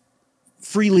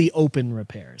freely open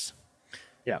repairs.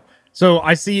 Yeah. So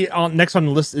I see next on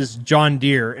the list is John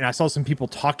Deere, and I saw some people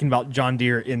talking about John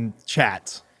Deere in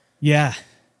chat. Yeah.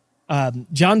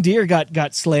 John Deere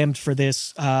got slammed for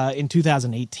this in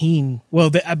 2018.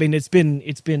 Well, it's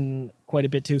been quite a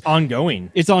bit too. Ongoing.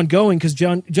 It's ongoing because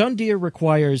John Deere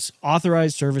requires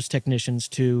authorized service technicians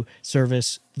to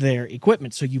service their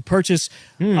equipment. So you purchase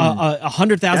a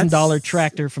 $100,000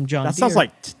 tractor from John Deere. That sounds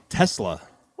like Tesla.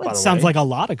 Well, it sounds like a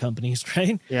lot of companies,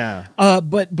 right? Yeah.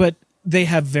 But they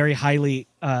have very highly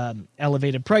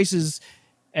elevated prices,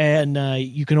 and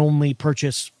you can only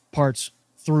purchase parts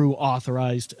through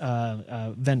authorized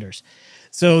vendors.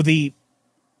 So there's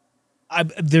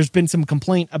been some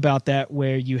complaint about that,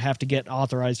 where you have to get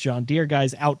authorized John Deere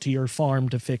guys out to your farm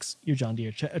to fix your John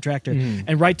Deere tractor.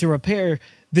 And right to repair,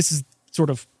 this is sort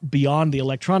of beyond the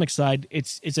electronic side.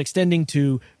 It's extending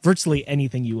to virtually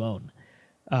anything you own.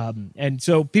 And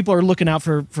so people are looking out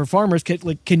for farmers.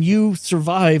 Can you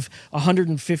survive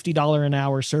 $150 an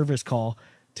hour service call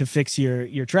to fix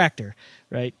your tractor,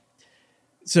 right?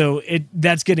 So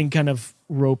that's getting kind of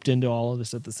roped into all of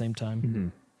this at the same time. Mm-hmm.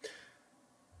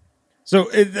 So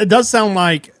it does sound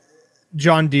like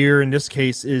John Deere in this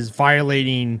case is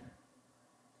violating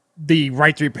the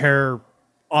Right to Repair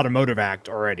Automotive Act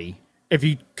already, if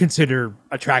you consider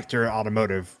a tractor an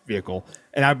automotive vehicle.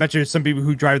 And I bet you some people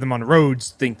who drive them on the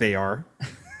roads think they are.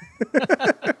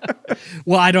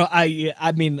 Well,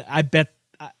 I mean, I bet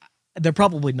they're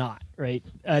probably not, right?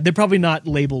 They're probably not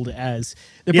labeled as.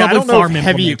 They're probably I don't farm know if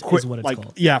heavy equipment, what it's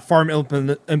called. Yeah, farm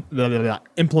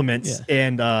implements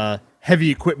and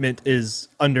heavy equipment is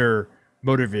under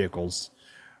motor vehicles.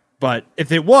 But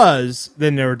if it was,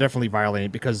 then they're definitely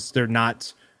violating, because they're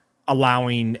not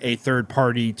allowing a third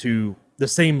party to the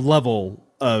same level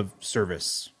of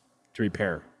service to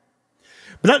repair.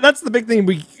 But that's the big thing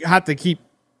we have to keep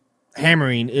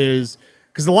hammering, is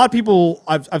because a lot of people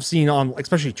I've seen on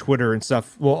especially Twitter and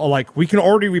stuff, well, like, we can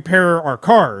already repair our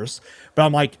cars, but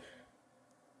I'm like,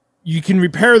 you can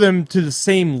repair them to the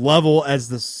same level as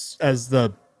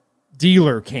the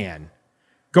dealer can.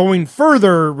 Going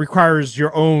further requires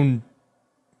your own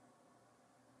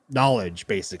knowledge,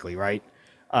 basically, right?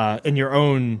 And your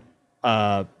own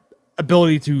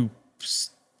ability to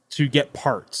get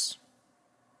parts.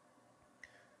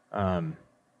 And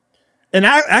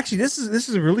actually, this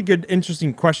is a really good,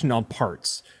 interesting question on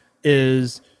parts.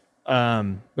 Is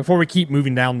before we keep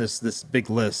moving down this big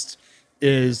list,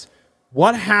 is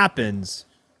what happens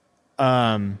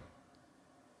to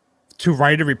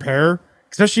right to repair,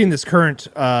 especially in this current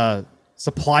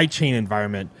supply chain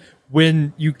environment,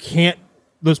 when you can't,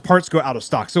 those parts go out of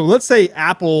stock. So let's say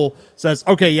Apple says,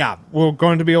 okay, yeah, we're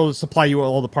going to be able to supply you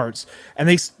all the parts, and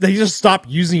they just stop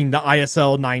using the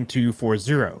ISL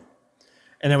 9240,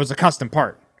 and it was a custom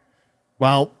part.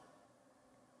 Well,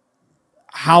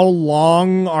 how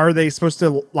long are they supposed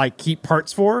to like keep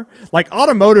parts for? Like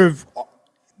automotive,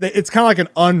 it's kind of like an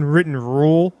unwritten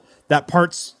rule that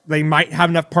parts, they might have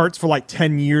enough parts for like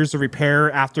 10 years of repair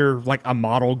after like a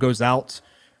model goes out,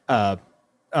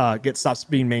 stops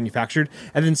being manufactured.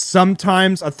 And then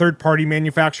sometimes a third party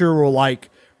manufacturer will like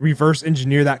reverse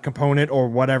engineer that component or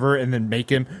whatever, and then make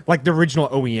him like the original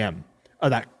OEM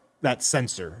of that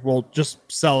sensor will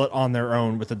just sell it on their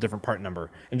own with a different part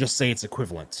number and just say it's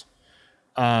equivalent.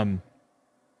 I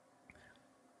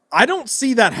don't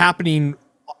see that happening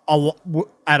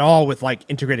at all with like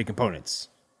integrated components.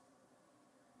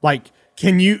 Like,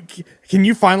 can you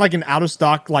find like an out of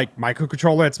stock like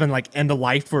microcontroller that's been like end of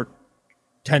life for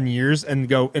 10 years and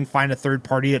go and find a third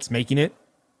party that's making it?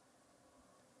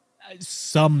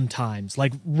 Sometimes,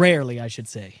 like rarely, I should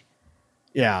say.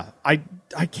 Yeah, I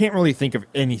can't really think of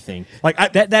anything like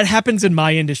that happens in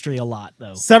my industry a lot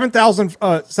though.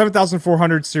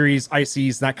 7400 series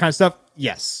ICs, that kind of stuff.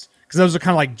 Yes, because those are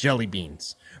kind of like jelly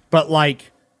beans. But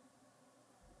like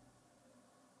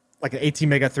an 18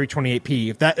 mega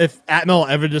 328p, if Atmel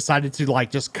ever decided to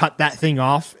like just cut that thing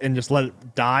off and just let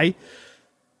it die,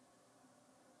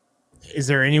 is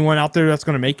there anyone out there that's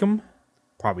going to make them?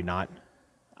 Probably not.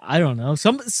 I don't know.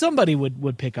 Somebody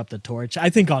would pick up the torch.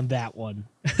 I think on that one.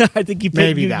 I think you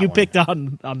picked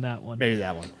on that one. Maybe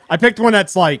that one. I picked one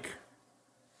that's like,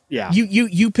 yeah.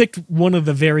 You picked one of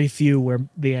the very few where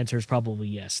the answer is probably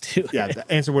yes too. Yeah,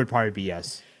 the answer would probably be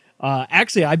yes.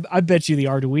 Actually, I bet you the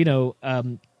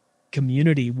Arduino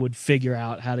community would figure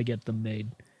out how to get them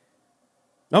made.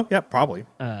 Oh yeah, probably.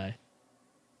 And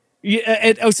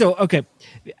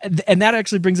that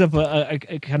actually brings up a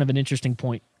kind of an interesting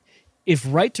point. If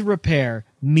right to repair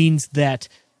means that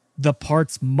the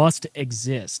parts must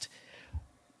exist,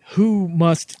 who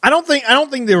must? I don't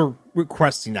think they were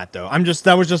requesting that though.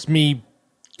 That was just me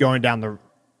going down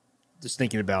just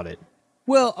thinking about it.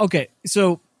 Well, okay.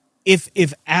 So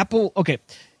if Apple,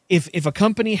 if a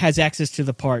company has access to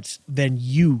the parts, then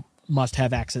you must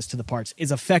have access to the parts,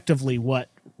 is effectively what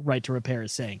right to repair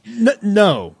is saying.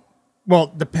 No. Well,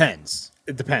 depends.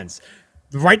 It depends.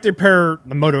 The right to repair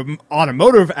the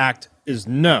Automotive Act is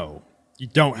no. You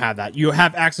don't have that. You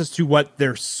have access to what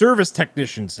their service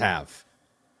technicians have.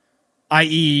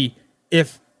 I.e.,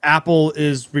 if Apple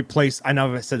is replaced, I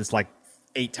know I said it's like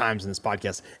 8 times in this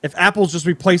podcast. If Apple's just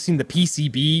replacing the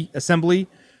PCB assembly,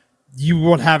 you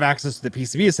won't have access to the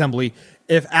PCB assembly.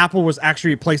 If Apple was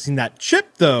actually replacing that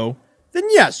chip, though, then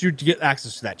yes, you'd get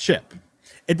access to that chip.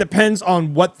 It depends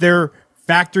on what their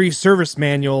factory service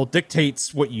manual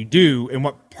dictates what you do, and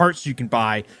what parts you can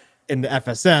buy in the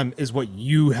FSM is what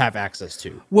you have access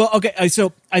to. Well, okay,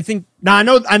 so I think now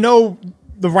I know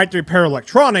the right to repair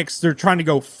electronics. They're trying to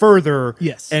go further,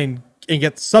 yes, and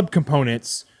get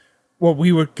subcomponents. What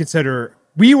we would consider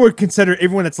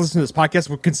everyone that's listening to this podcast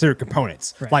would consider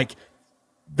components, right. Like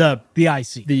the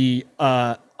IC, the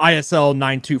ISL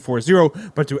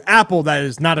 9240. But to Apple, that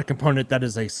is not a component; that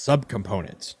is a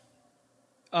subcomponent.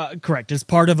 Correct, as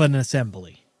part of an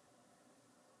assembly.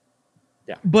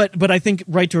 Yeah, but I think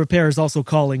right to repair is also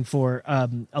calling for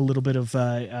a little bit of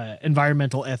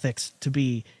environmental ethics to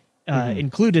be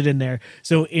included in there.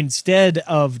 So instead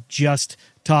of just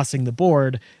tossing the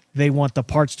board, they want the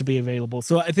parts to be available.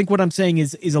 So I think what I'm saying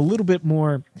is a little bit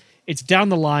more. It's down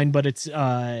the line, but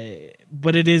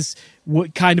it is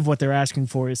what kind of what they're asking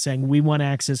for is saying we want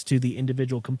access to the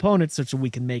individual components such that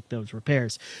we can make those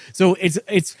repairs. So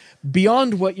it's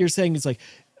beyond what you're saying. It's like.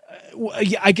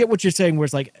 I get what you're saying, where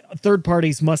it's like third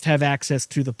parties must have access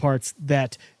to the parts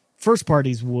that first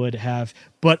parties would have,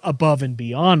 but above and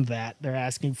beyond that, they're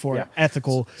asking for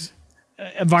ethical,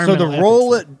 environmental. So to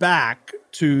roll it back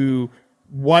to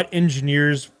what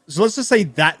engineers, so let's just say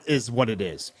that is what it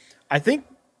is. I think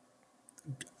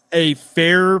a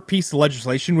fair piece of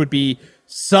legislation would be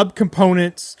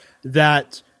subcomponents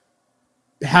that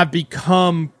have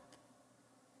become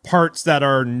parts that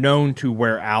are known to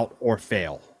wear out or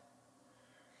fail.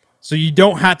 So you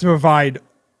don't have to provide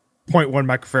 0.1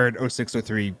 microfarad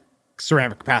 0603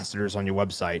 ceramic capacitors on your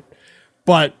website.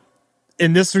 But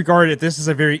in this regard, if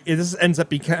this ends up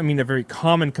becoming a very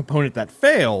common component that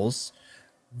fails,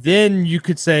 then you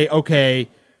could say, okay,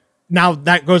 now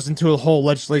that goes into a whole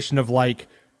legislation of like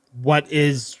what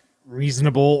is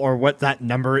reasonable or what that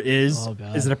number is. Oh,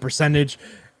 God. Is it a percentage?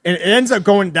 And it ends up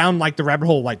going down like the rabbit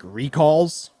hole, like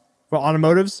recalls for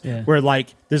automotives, where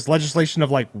like there's legislation of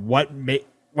like what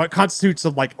constitutes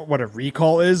of like what a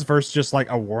recall is versus just like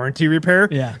a warranty repair.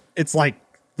 Yeah. It's like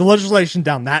the legislation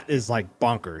down that is like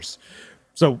bonkers.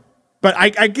 So, but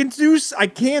I can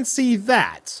see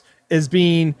that as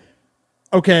being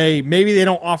okay. Maybe they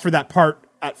don't offer that part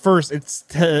at first. It's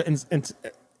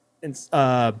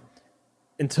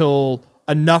until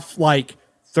enough like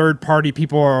third party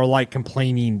people are like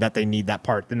complaining that they need that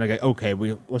part. Then they go, okay,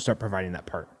 we'll start providing that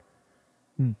part.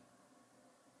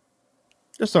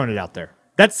 Just throwing it out there.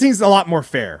 That seems a lot more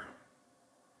fair.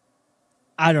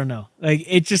 I don't know.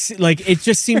 It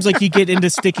just seems like you get into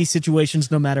sticky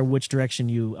situations no matter which direction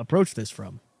you approach this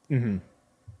from.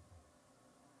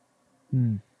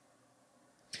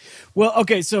 Well,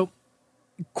 okay, so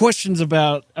questions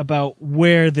about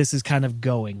where this is kind of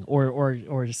going,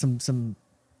 or some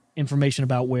information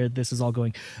about where this is all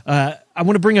going. I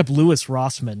want to bring up Louis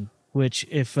Rossmann, which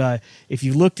if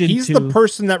you looked into, he's the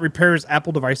person that repairs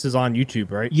Apple devices on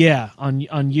YouTube, right? Yeah, on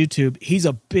YouTube, he's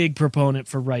a big proponent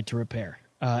for right to repair.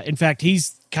 In fact,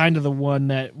 he's kind of the one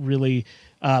that really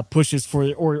pushes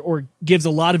for or gives a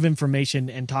lot of information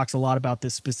and talks a lot about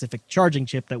this specific charging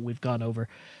chip that we've gone over,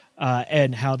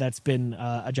 and how that's been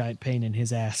a giant pain in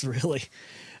his ass, really.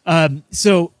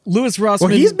 So Louis Rossmann,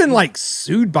 well, he's been like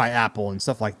sued by Apple and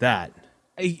stuff like that.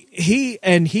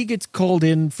 He gets called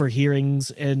in for hearings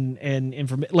and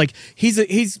information. Like he's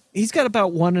got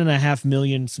about 1.5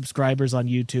 million subscribers on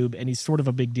YouTube, and he's sort of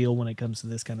a big deal when it comes to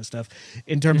this kind of stuff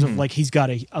in terms of like he's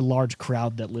got a large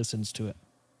crowd that listens to it.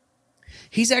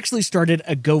 He's actually started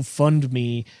a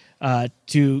GoFundMe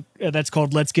that's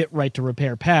called Let's Get Right to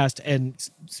Repair Passed, and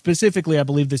specifically I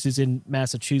believe this is in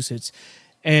Massachusetts.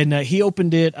 And he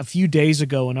opened it a few days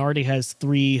ago and already has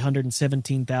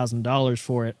 $317,000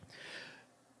 for it.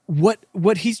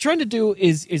 What he's trying to do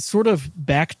is sort of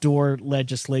backdoor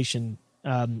legislation,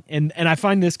 and I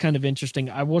find this kind of interesting.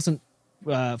 I wasn't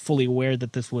fully aware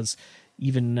that this was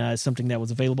even something that was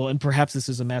available, and perhaps this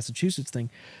is a Massachusetts thing,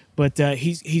 but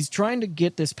he's trying to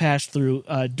get this passed through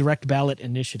a direct ballot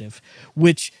initiative,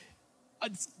 which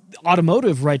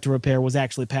automotive right to repair was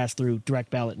actually passed through direct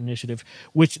ballot initiative,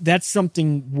 which that's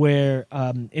something where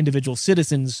individual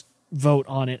citizens vote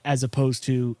on it as opposed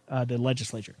to the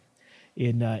legislature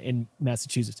in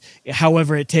Massachusetts.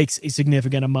 However, it takes a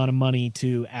significant amount of money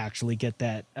to actually get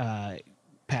that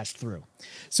passed through.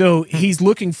 So he's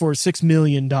looking for $6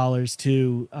 million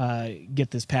to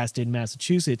get this passed in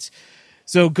Massachusetts.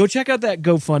 So go check out that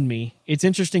GoFundMe. It's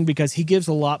interesting because he gives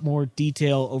a lot more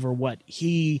detail over what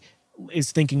he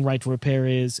is thinking right to repair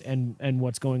is and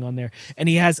what's going on there. And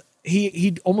he has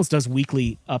he almost does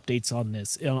weekly updates on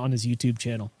this on his YouTube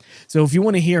channel. So if you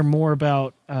want to hear more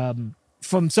about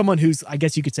from someone who's, I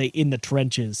guess you could say, in the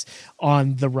trenches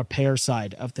on the repair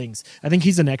side of things, I think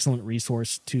he's an excellent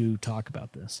resource to talk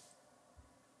about this.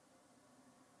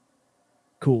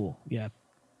 Cool. Yeah.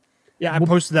 Yeah, I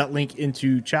posted that link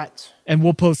into chat. And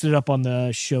we'll post it up on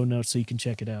the show notes so you can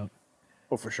check it out.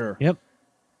 Oh, for sure. Yep.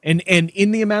 And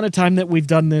in the amount of time that we've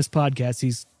done this podcast,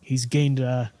 he's gained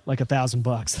like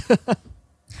 $1,000.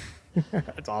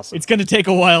 That's awesome. It's going to take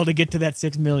a while to get to that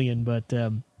 6 million, but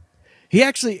he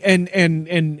actually and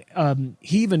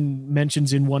he even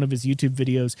mentions in one of his YouTube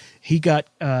videos he got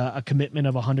a commitment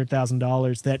of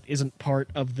 $100,000 that isn't part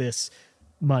of this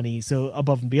money. So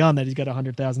above and beyond that, he's got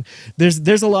 100,000.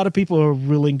 There's a lot of people who are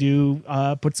willing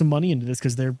to put some money into this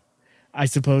because I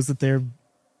suppose that they're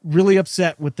really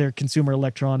upset with their consumer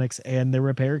electronics and their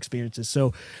repair experiences.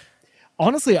 So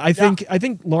honestly, I think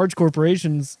large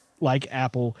corporations like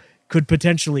Apple could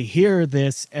potentially hear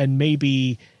this and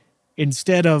maybe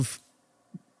instead of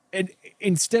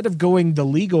going the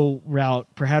legal route,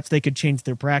 perhaps they could change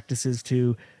their practices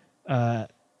to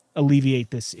alleviate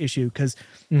this issue. Because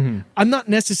I'm not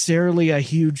necessarily a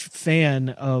huge fan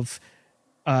of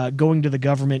going to the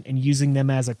government and using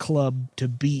them as a club to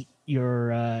beat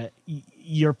your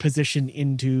position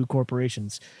into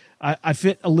corporations. I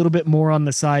fit a little bit more on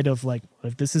the side of like,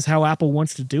 if this is how Apple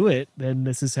wants to do it, then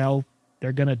this is how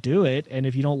they're going to do it. And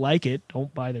if you don't like it,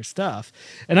 don't buy their stuff.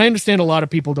 And I understand a lot of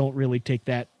people don't really take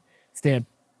that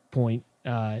standpoint.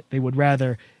 They would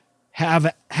rather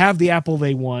have the Apple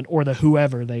they want or the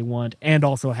whoever they want and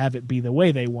also have it be the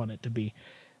way they want it to be.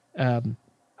 I'm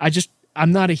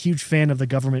not a huge fan of the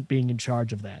government being in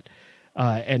charge of that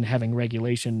and having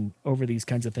regulation over these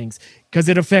kinds of things because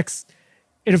it affects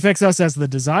us as the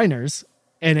designers,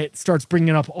 and it starts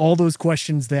bringing up all those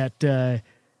questions that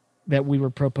we were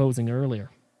proposing earlier.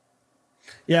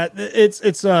 Yeah,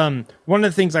 it's one of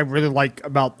the things I really like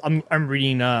about I'm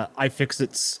reading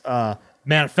iFixit's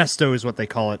manifesto is what they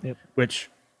call it, which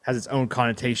has its own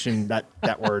connotation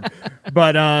that word.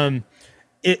 But I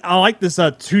like this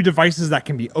 2 devices that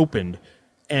can be opened,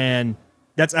 and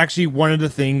that's actually one of the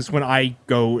things when I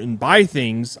go and buy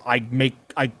things,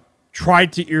 I try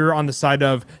to err on the side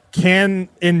of can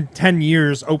in 10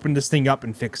 years open this thing up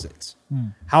and fix it.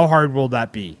 How hard will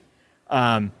that be?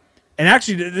 And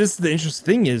actually, this is the interesting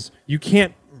thing is you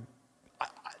can't.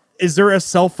 Is there a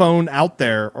cell phone out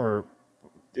there, or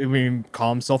do we even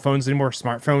call them cell phones anymore?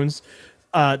 Smartphones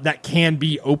that can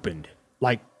be opened,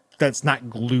 like that's not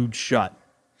glued shut.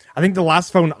 I think the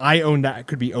last phone I owned that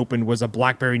could be opened was a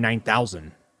BlackBerry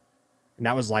 9000, and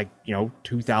that was like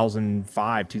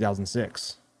 2005,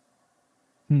 2006.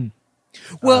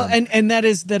 Well, and that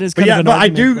is kind but of an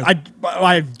argument.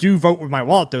 I do vote with my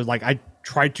wallet though. Like I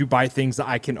try to buy things that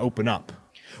I can open up.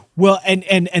 Well,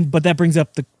 but that brings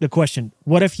up the question: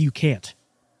 what if you can't?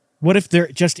 What if there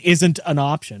just isn't an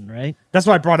option, right? That's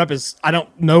what I brought up is I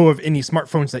don't know of any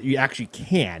smartphones that you actually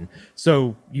can,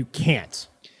 so you can't.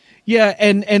 Yeah,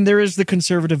 and there is the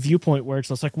conservative viewpoint where it's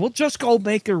just like, well, just go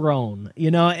make your own,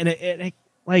 and it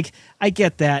like I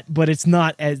get that, but it's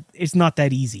not that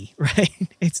easy, right?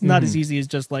 It's not as easy as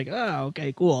just like, oh,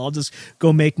 okay, cool, I'll just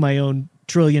go make my own $1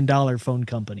 trillion phone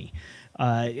company.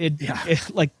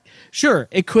 Sure,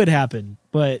 it could happen,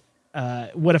 but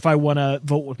what if I want to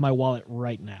vote with my wallet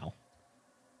right now?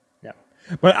 Yeah,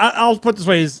 but I'll put it this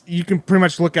way: is you can pretty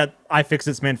much look at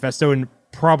iFixit's manifesto, and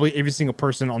probably every single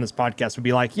person on this podcast would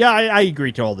be like, "Yeah, I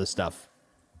agree to all this stuff."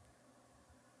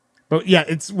 But yeah,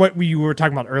 it's what we were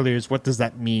talking about earlier: is what does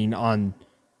that mean on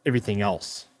everything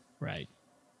else? Right.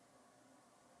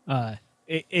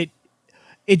 It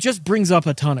just brings up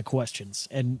a ton of questions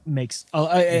and makes a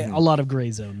lot of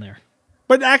gray zone there.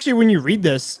 But actually, when you read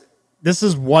this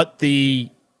is what the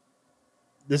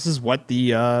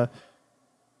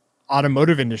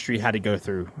automotive industry had to go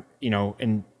through,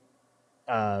 and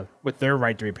with their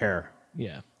right to repair.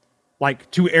 Yeah.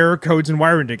 Like 2 error codes and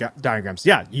wiring diagrams.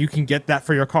 Yeah, you can get that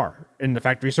for your car in the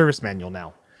factory service manual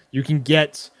now. You can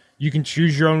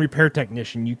choose your own repair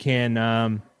technician. You can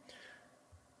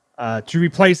to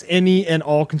replace any and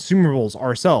all consumables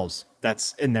ourselves.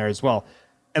 That's in there as well,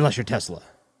 unless you're Tesla.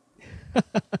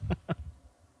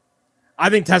 I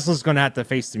think Tesla's going to have to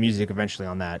face the music eventually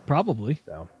on that. Probably.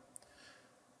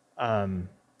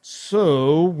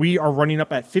 So we are running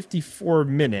up at 54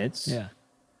 minutes. Yeah.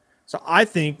 So I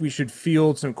think we should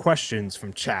field some questions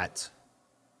from chat.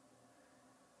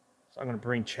 So I'm going to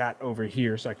bring chat over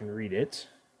here so I can read it.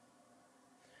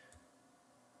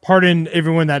 Pardon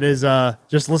everyone that is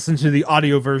just listen to the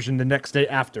audio version the next day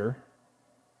after.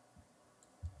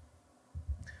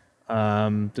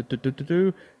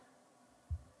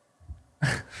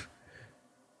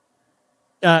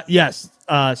 Yes.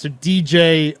 So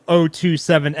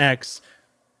DJ027X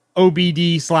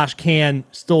OBD/CAN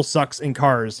still sucks in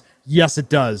cars. Yes, it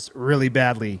does really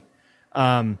badly.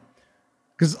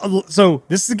 Because so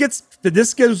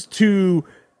this goes to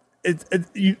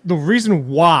the reason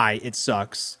why it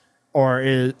sucks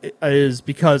is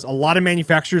because a lot of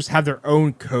manufacturers have their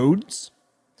own codes,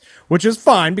 which is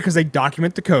fine because they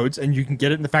document the codes and you can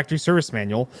get it in the factory service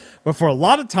manual. But for a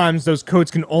lot of times, those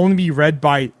codes can only be read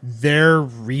by their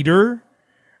reader,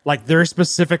 like their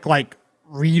specific like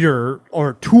reader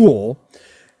or tool,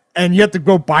 and you have to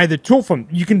go buy the tool from.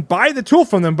 You can buy the tool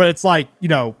from them, but it's like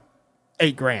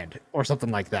 $8,000 or something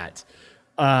like that.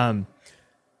 And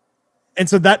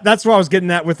so that's what I was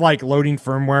getting at with like loading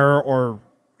firmware or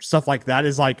stuff like that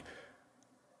is like,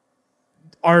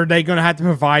 are they going to have to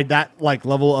provide that like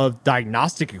level of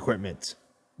diagnostic equipment?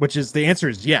 Which is the answer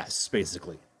is yes,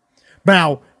 basically.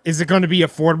 Now, is it going to be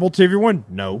affordable to everyone?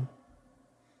 No.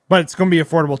 But it's going to be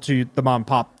affordable to the mom and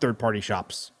pop third party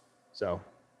shops. So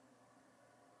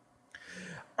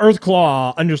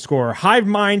Earthclaw _ hive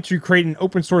mind to create an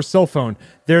open source cell phone.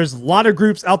 There's a lot of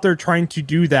groups out there trying to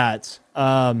do that.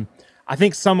 I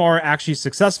think some are actually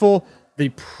successful. The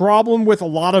problem with a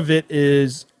lot of it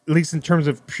is, at least in terms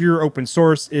of pure open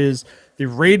source, is the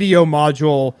radio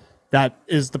module that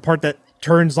is the part that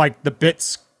turns like the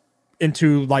bits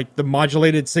into like the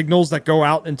modulated signals that go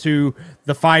out into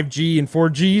the 5G and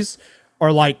 4Gs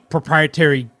are like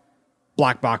proprietary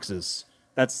black boxes.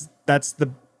 That's the,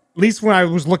 at least when I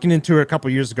was looking into it a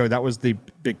couple years ago, that was the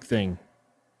big thing.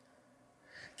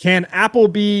 Can Apple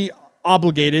be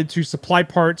obligated to supply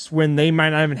parts when they might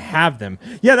not even have them?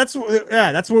 Yeah, that's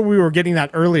what we were getting at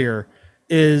earlier,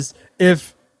 is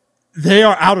if they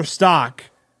are out of stock,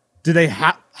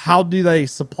 how do they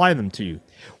supply them to you?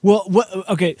 Well,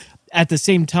 okay. At the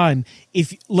same time,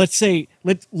 if let's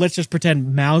just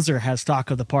pretend Mauser has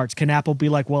stock of the parts, can Apple be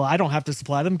like, well, I don't have to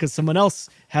supply them because someone else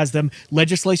has them?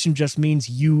 Legislation just means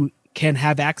you can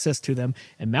have access to them,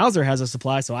 and Mauser has a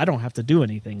supply, so I don't have to do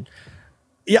anything.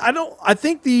 Yeah, I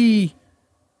think the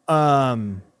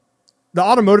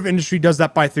automotive industry does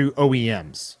that through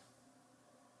OEMs.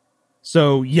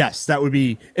 So yes, that would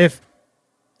be if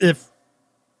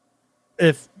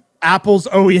Apple's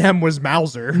OEM was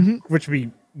Mauser, which would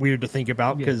be weird to think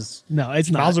about because no, it's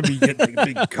not. Mauser would be getting a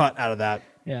big cut out of that.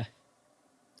 Yeah.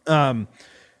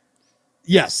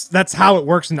 Yes, that's how it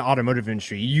works in the automotive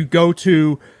industry. You go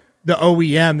to the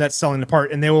OEM that's selling the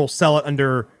part, and they will sell it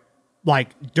under like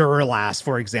Duralast,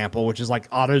 for example, which is like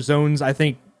AutoZone's, I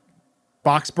think,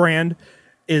 box brand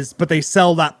but they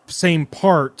sell that same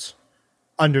part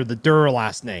under the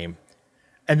Duralast name.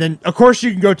 And then, of course,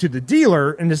 you can go to the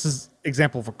dealer, and this is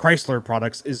example for Chrysler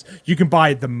products, is you can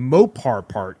buy the Mopar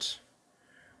part,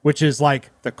 which is like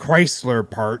the Chrysler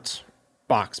part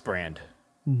box brand.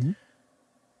 Mm-hmm.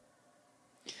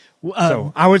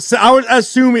 So I would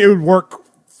assume it would work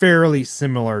fairly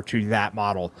similar to that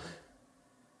model.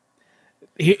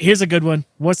 Here's a good one.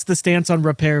 What's the stance on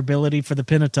repairability for the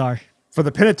Pinatar? For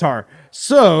the Pinatar.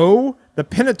 So the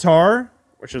Pinatar,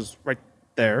 which is right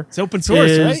there, it's open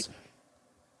source, right?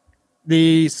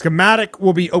 The schematic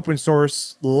will be open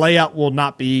source. The layout will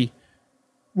not be.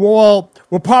 Well,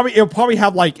 it'll probably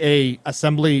have like a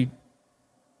assembly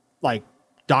like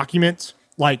document,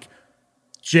 like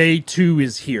J2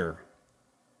 is here.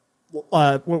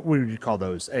 What would you call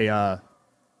those? Just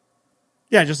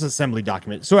an assembly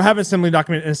document. So I have an assembly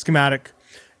document and a schematic,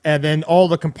 and then all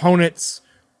the components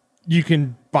you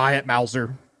can buy at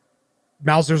Mauser.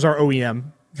 Mauser's our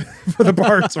OEM for the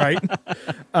parts, right?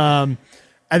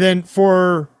 And then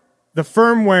for the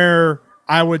firmware,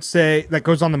 I would say that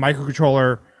goes on the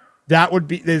microcontroller. That would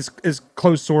be is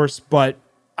closed source, but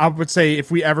I would say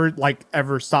if we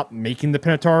ever stop making the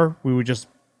Pinatar, we would just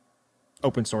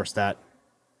open source that.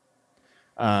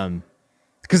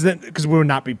 Because we would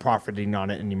not be profiting on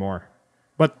it anymore.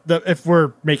 But if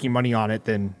we're making money on it,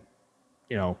 then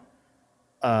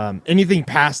anything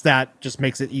past that just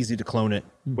makes it easy to clone it,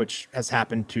 which has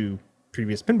happened to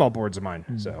previous pinball boards of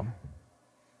mine. So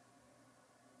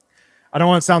I don't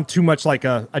want to sound too much like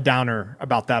a downer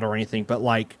about that or anything, but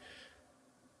like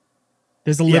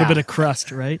there's a little bit of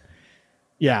crust, right?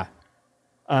 Yeah.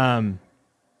 But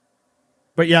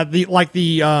yeah, the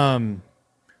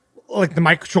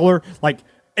microcontroller, like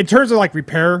in terms of like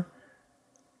repair,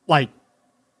 like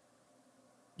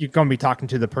you're going to be talking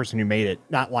to the person who made it,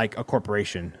 not like a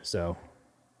corporation. So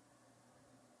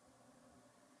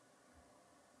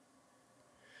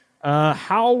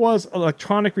how was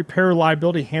electronic repair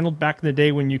liability handled back in the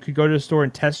day when you could go to the store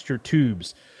and test your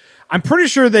tubes? I'm pretty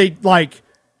sure they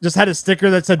just had a sticker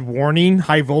that said warning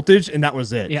high voltage, and that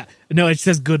was it. Yeah. No, it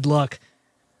says good luck.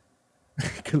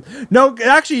 No,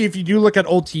 actually, if you do look at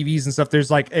old TVs and stuff,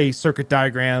 there's like a circuit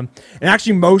diagram, and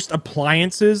actually most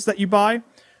appliances that you buy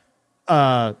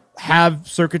have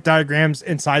circuit diagrams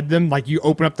inside them. Like you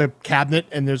open up the cabinet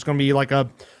and there's going to be like a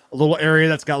little area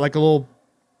that's got like a little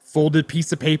folded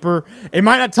piece of paper. It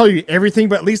might not tell you everything,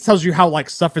 but at least tells you how like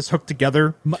stuff is hooked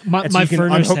together. My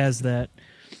furnace has that.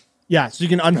 Yeah, so you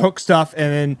can unhook stuff,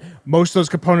 and then most of those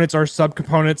components are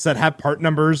subcomponents that have part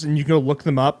numbers, and you can go look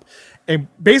them up. And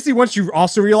basically, once you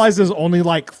also realize there's only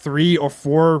like 3 or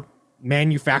 4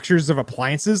 manufacturers of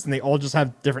appliances, and they all just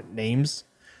have different names.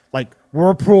 Like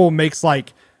Whirlpool makes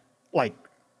like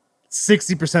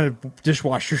 60% of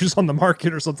dishwashers on the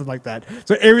market or something like that.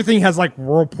 So everything has like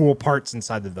Whirlpool parts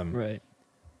inside of them. Right.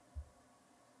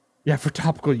 Yeah, for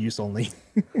topical use only.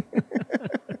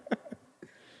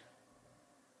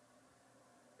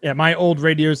 Yeah, my old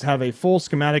radios have a full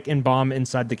schematic and bomb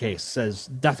inside the case. Says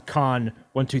DEFCON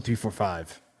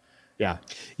 12345. Yeah.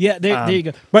 Yeah, there you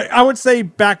go. But I would say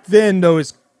back then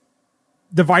those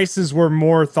devices were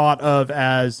more thought of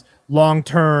as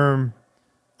long-term,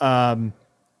 and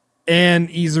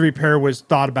easy repair was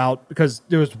thought about because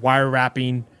there was wire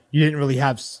wrapping. You didn't really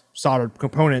have soldered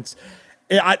components.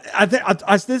 I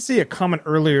did see a comment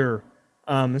earlier.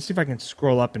 Let's see if I can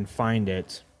scroll up and find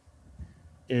it.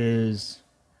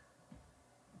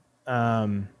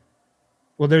 Well,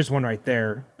 there's one right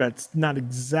there. That's not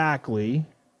exactly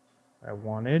what I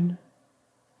wanted.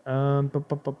 But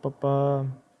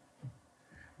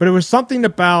it was something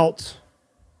about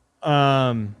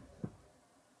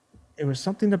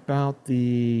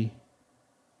the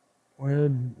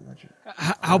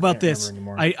how about this?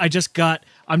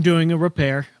 I'm doing a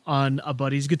repair on a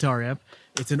buddy's guitar amp.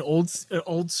 It's an old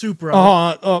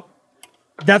Supra.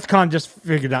 DEFCON just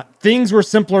figured out things were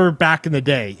simpler back in the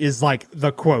day is like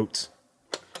the quote.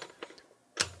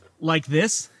 Like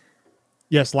this?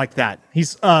 Yes, like that.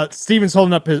 He's Steven's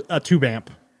holding up a tube amp.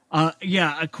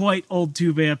 Yeah, a quite old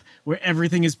tube amp where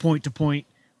everything is point to point.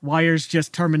 Wires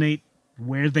just terminate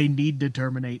where they need to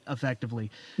terminate effectively.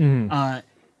 Mm-hmm.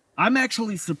 I'm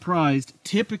actually surprised.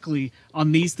 Typically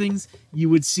on these things, you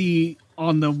would see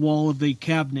on the wall of the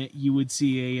cabinet, you would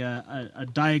see a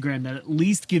diagram that at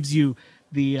least gives you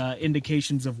the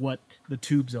indications of what the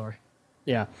tubes are.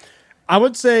 Yeah. I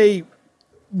would say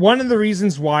one of the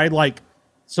reasons why the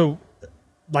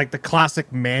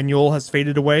classic manual has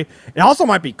faded away, it also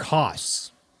might be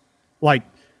costs. Like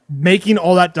making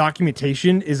all that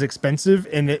documentation is expensive,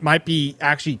 and it might be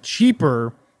actually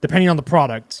cheaper, depending on the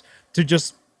product, to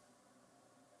just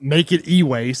make it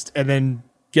e-waste and then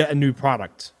get a new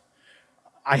product.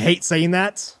 I hate saying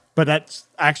that, but that's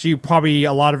actually probably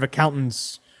a lot of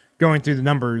accountants going through the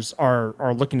numbers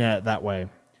are looking at it that way.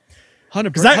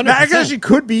 100%. That actually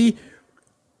could be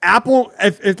Apple.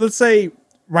 If let's say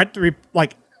right to repair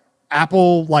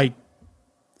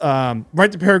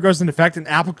goes into effect, and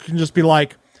Apple can just be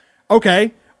like,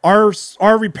 okay, our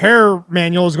repair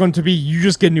manual is going to be you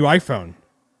just get a new iPhone.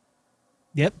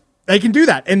 Yep. They can do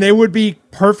that, and they would be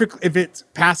perfect if it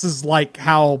passes like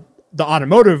how the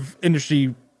automotive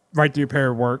industry right to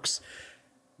repair works.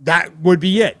 That would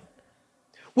be it.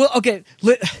 Well, okay,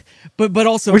 but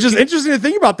also, which is interesting to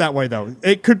think about that way, though.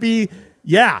 It could be,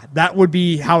 yeah, that would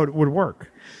be how it would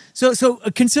work. So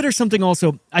consider something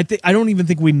also. I don't even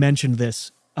think we mentioned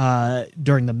this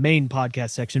during the main podcast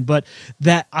section, but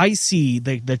that IC,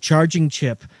 the charging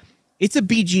chip, it's a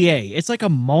BGA. It's like a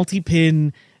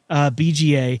multi-pin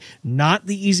BGA, not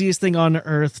the easiest thing on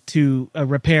earth to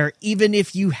repair, even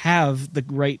if you have the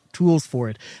right tools for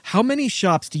it. How many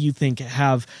shops do you think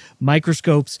have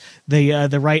microscopes,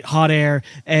 the right hot air,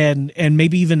 and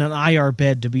maybe even an IR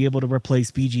bed to be able to replace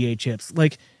BGA chips?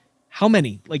 Like, how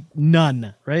many? Like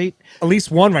none, right? At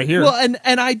least one right here. Well,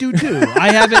 and I do too.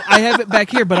 I have it back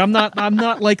here, but I'm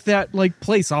not like that like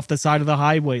place off the side of the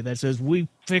highway that says we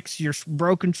fix your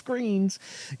broken screens.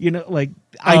 You know, like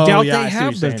I doubt they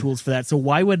have the tools for that. So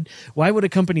why would a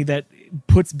company that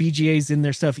puts BGAs in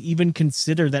their stuff even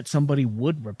consider that somebody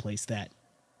would replace that?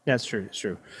 That's true. It's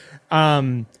true.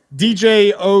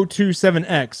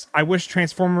 DJ027X. I wish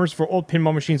transformers for old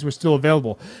pinball machines were still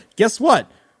available. Guess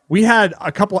what? We had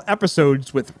a couple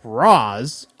episodes with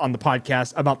Roz on the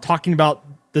podcast about talking about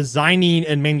designing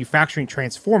and manufacturing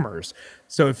transformers.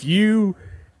 So if you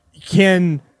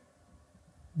can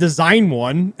design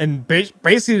one, and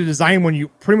basically to design one, you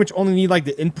pretty much only need like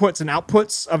the inputs and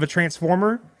outputs of a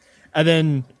transformer and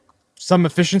then some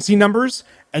efficiency numbers,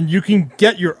 and you can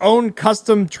get your own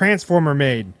custom transformer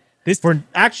made. This for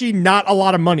actually not a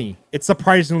lot of money. It's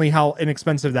surprisingly how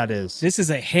inexpensive that is. This is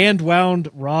a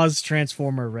hand-wound Roz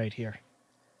transformer right here.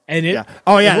 And it Yeah.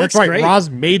 Oh yeah, it that's works right. great. Roz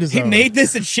made his He own. made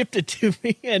this and shipped it to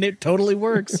me, and it totally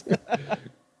works.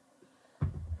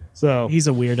 So He's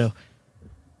a weirdo.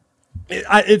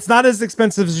 it's not as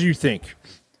expensive as you think.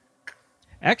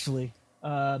 Actually,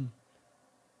 I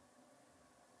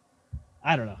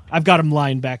don't know. I've got them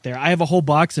lying back there. I have a whole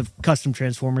box of custom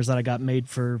transformers that I got made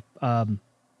for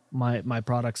my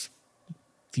products a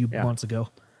few months ago.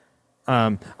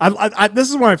 This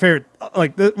is one of my favorite.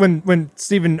 Like when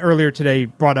Steven earlier today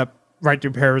brought up right to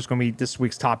repair was going to be this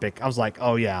week's topic. I was like,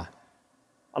 oh yeah,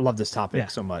 I love this topic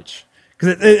so much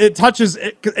because it touches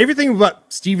cause everything what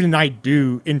Steven and I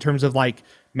do in terms of like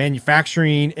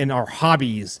manufacturing and our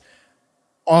hobbies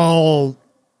all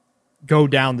go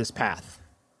down this path.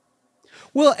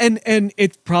 Well, and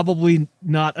it's probably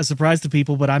not a surprise to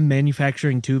people, but I'm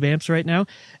manufacturing tube amps right now.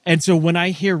 And so when I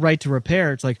hear right to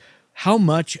repair, it's like, how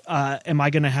much am I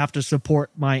going to have to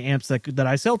support my amps that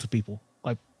I sell to people?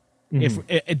 Like, if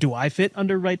do I fit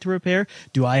under right to repair?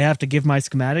 Do I have to give my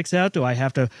schematics out? Do I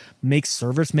have to make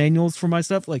service manuals for my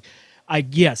stuff? Like, I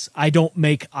don't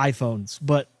make iPhones,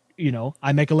 but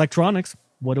I make electronics.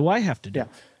 What do I have to do? Yeah.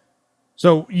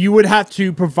 So you would have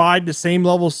to provide the same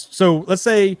levels. So let's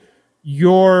say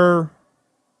your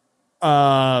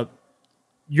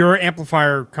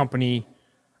amplifier company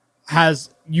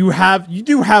you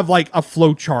do have like a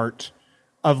flow chart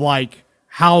of like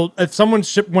how if someone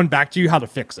shipped one back to you, how to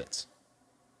fix it.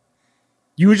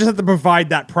 You would just have to provide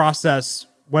that process,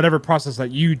 whatever process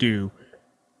that you do,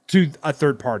 to a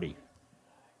third party.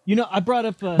 I brought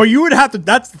up but you would have to,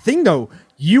 that's the thing though,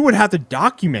 you would have to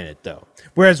document it though.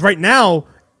 Whereas right now,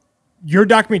 your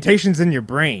documentation's in your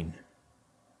brain.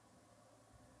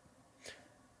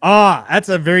 That's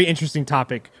a very interesting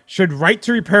topic. Should right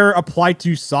to repair apply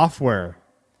to software?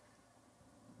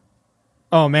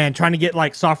 Oh man, trying to get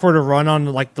like software to run on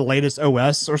like the latest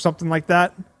OS or something like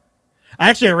that.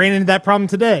 I ran into that problem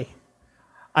today.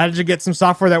 I had to get some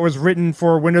software that was written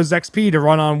for Windows XP to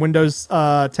run on Windows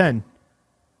 10.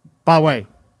 By the way,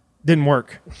 didn't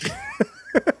work.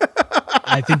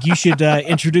 I think you should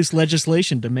introduce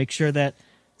legislation to make sure that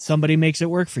somebody makes it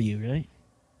work for you, right?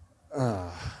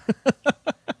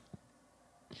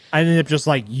 I ended up just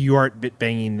like UART bit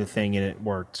banging the thing and it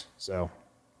worked. So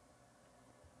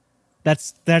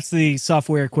that's the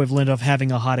software equivalent of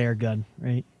having a hot air gun,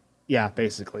 right? Yeah,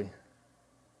 basically.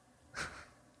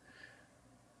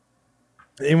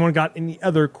 Anyone got any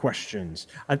other questions?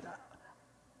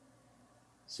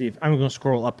 See if I'm going to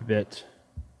scroll up a bit.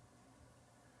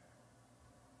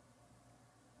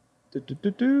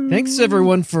 Thanks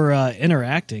everyone for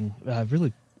interacting.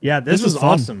 Really, this was fun.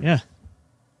 awesome. Yeah.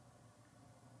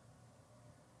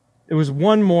 There was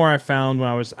one more I found when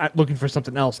I was looking for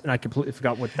something else, and I completely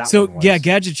forgot what that one was. So,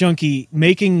 Gadget Junkie,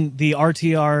 making the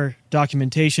RTR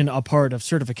documentation a part of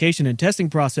certification and testing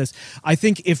process, I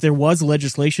think if there was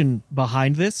legislation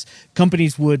behind this,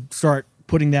 companies would start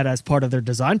putting that as part of their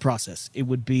design process. It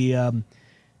would be,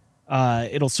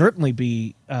 it'll certainly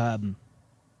be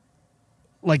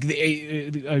like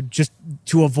just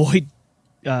to avoid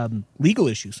legal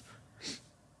issues.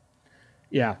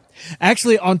 Yeah.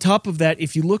 Actually, on top of that,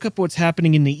 if you look up what's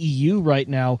happening in the EU right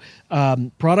now,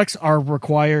 products are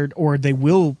required, or they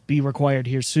will be required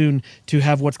here soon, to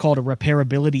have what's called a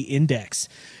repairability index.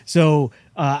 So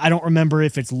I don't remember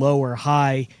if it's low or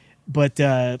high, but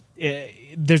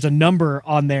there's a number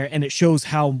on there, and it shows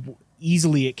how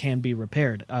easily it can be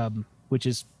repaired, which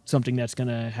is something that's going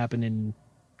to happen in...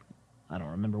 I don't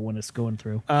remember when it's going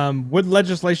through. Would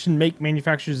legislation make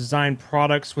manufacturers design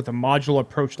products with a modular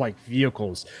approach like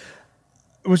vehicles?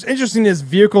 What's interesting is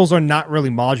vehicles are not really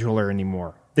modular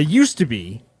anymore. They used to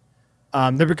be.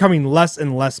 They're becoming less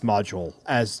and less modular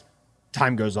as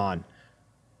time goes on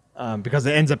because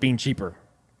it ends up being cheaper.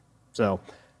 So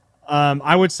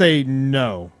I would say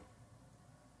no.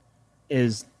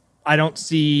 I don't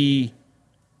see...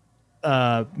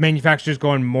 manufacturers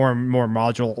going more and more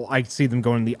modular. I see them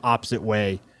going the opposite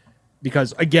way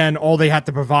because, again, all they have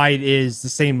to provide is the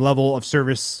same level of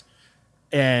service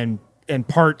and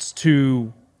parts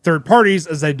to third parties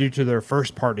as they do to their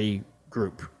first party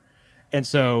group. And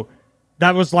so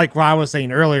that was like what I was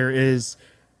saying earlier is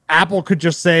Apple could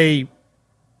just say,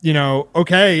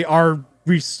 okay, our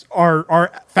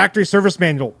factory service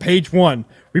manual, page 1,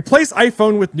 replace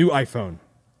iPhone with new iPhone.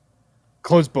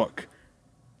 Close book.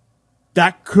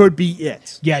 That could be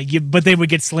it. Yeah, but they would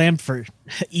get slammed for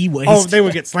e-waste. Oh, they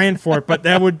would get slammed for it, but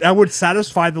that would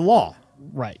satisfy the law.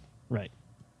 Right.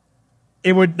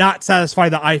 It would not satisfy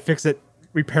the iFixit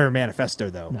repair manifesto,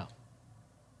 though. No.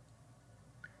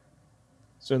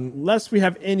 So unless we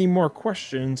have any more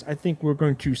questions, I think we're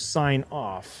going to sign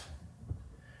off.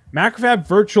 Macrofab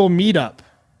Virtual Meetup.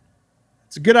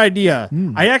 It's a good idea.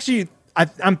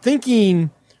 I'm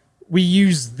thinking we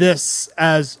use this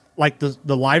as like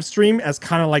the live stream as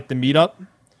kind of like the meetup.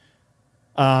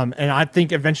 And I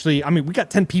think eventually, I mean, we got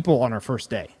 10 people on our first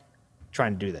day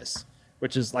trying to do this,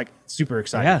 which is like super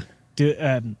exciting.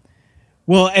 Yeah.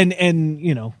 Well, and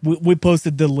you know, we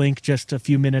posted the link just a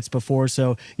few minutes before.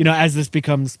 So, you know, as this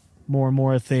becomes more and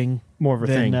more a thing,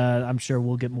 I'm sure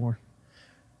we'll get more.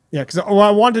 Yeah. Cause what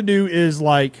I want to do is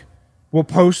like, we'll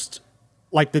post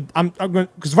like I'm going,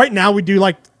 cause right now we do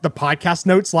like the podcast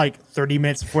notes, like 30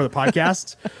 minutes before the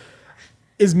podcast.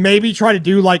 Is maybe try to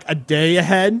do like a day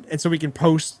ahead, and so we can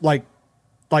post like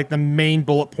the main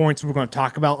bullet points we're going to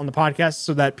talk about on the podcast,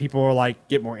 so that people are like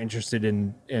get more interested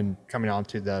in coming on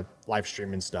to the live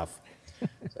stream and stuff.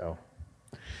 So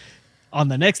on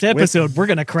the next episode, we're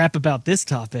going to crap about this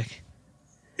topic.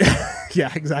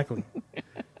 Yeah, exactly.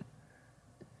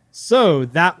 So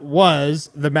that was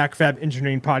the MacFab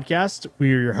Engineering Podcast.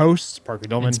 We are your hosts, Parker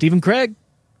Dillman and Stephen Craig.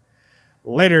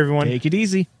 Later, everyone. Take it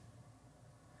easy.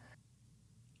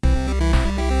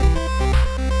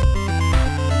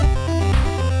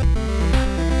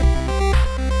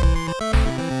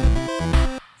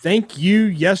 Thank you,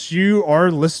 yes, you,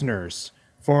 our listeners,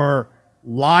 for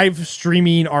live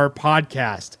streaming our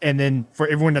podcast. And then for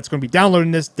everyone that's going to be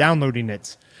downloading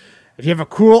it. If you have a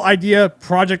cool idea,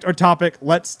 project, or topic,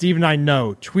 let Steve and I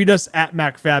know. Tweet us at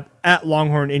MacFab, at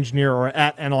Longhorn Engineer, or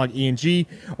at AnalogENG,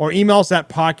 or email us at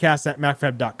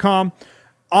podcast@macfab.com.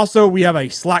 Also, we have a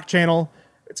Slack channel.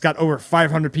 It's got over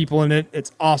 500 people in it.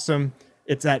 It's awesome.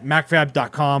 It's at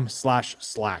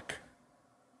macfab.com/Slack.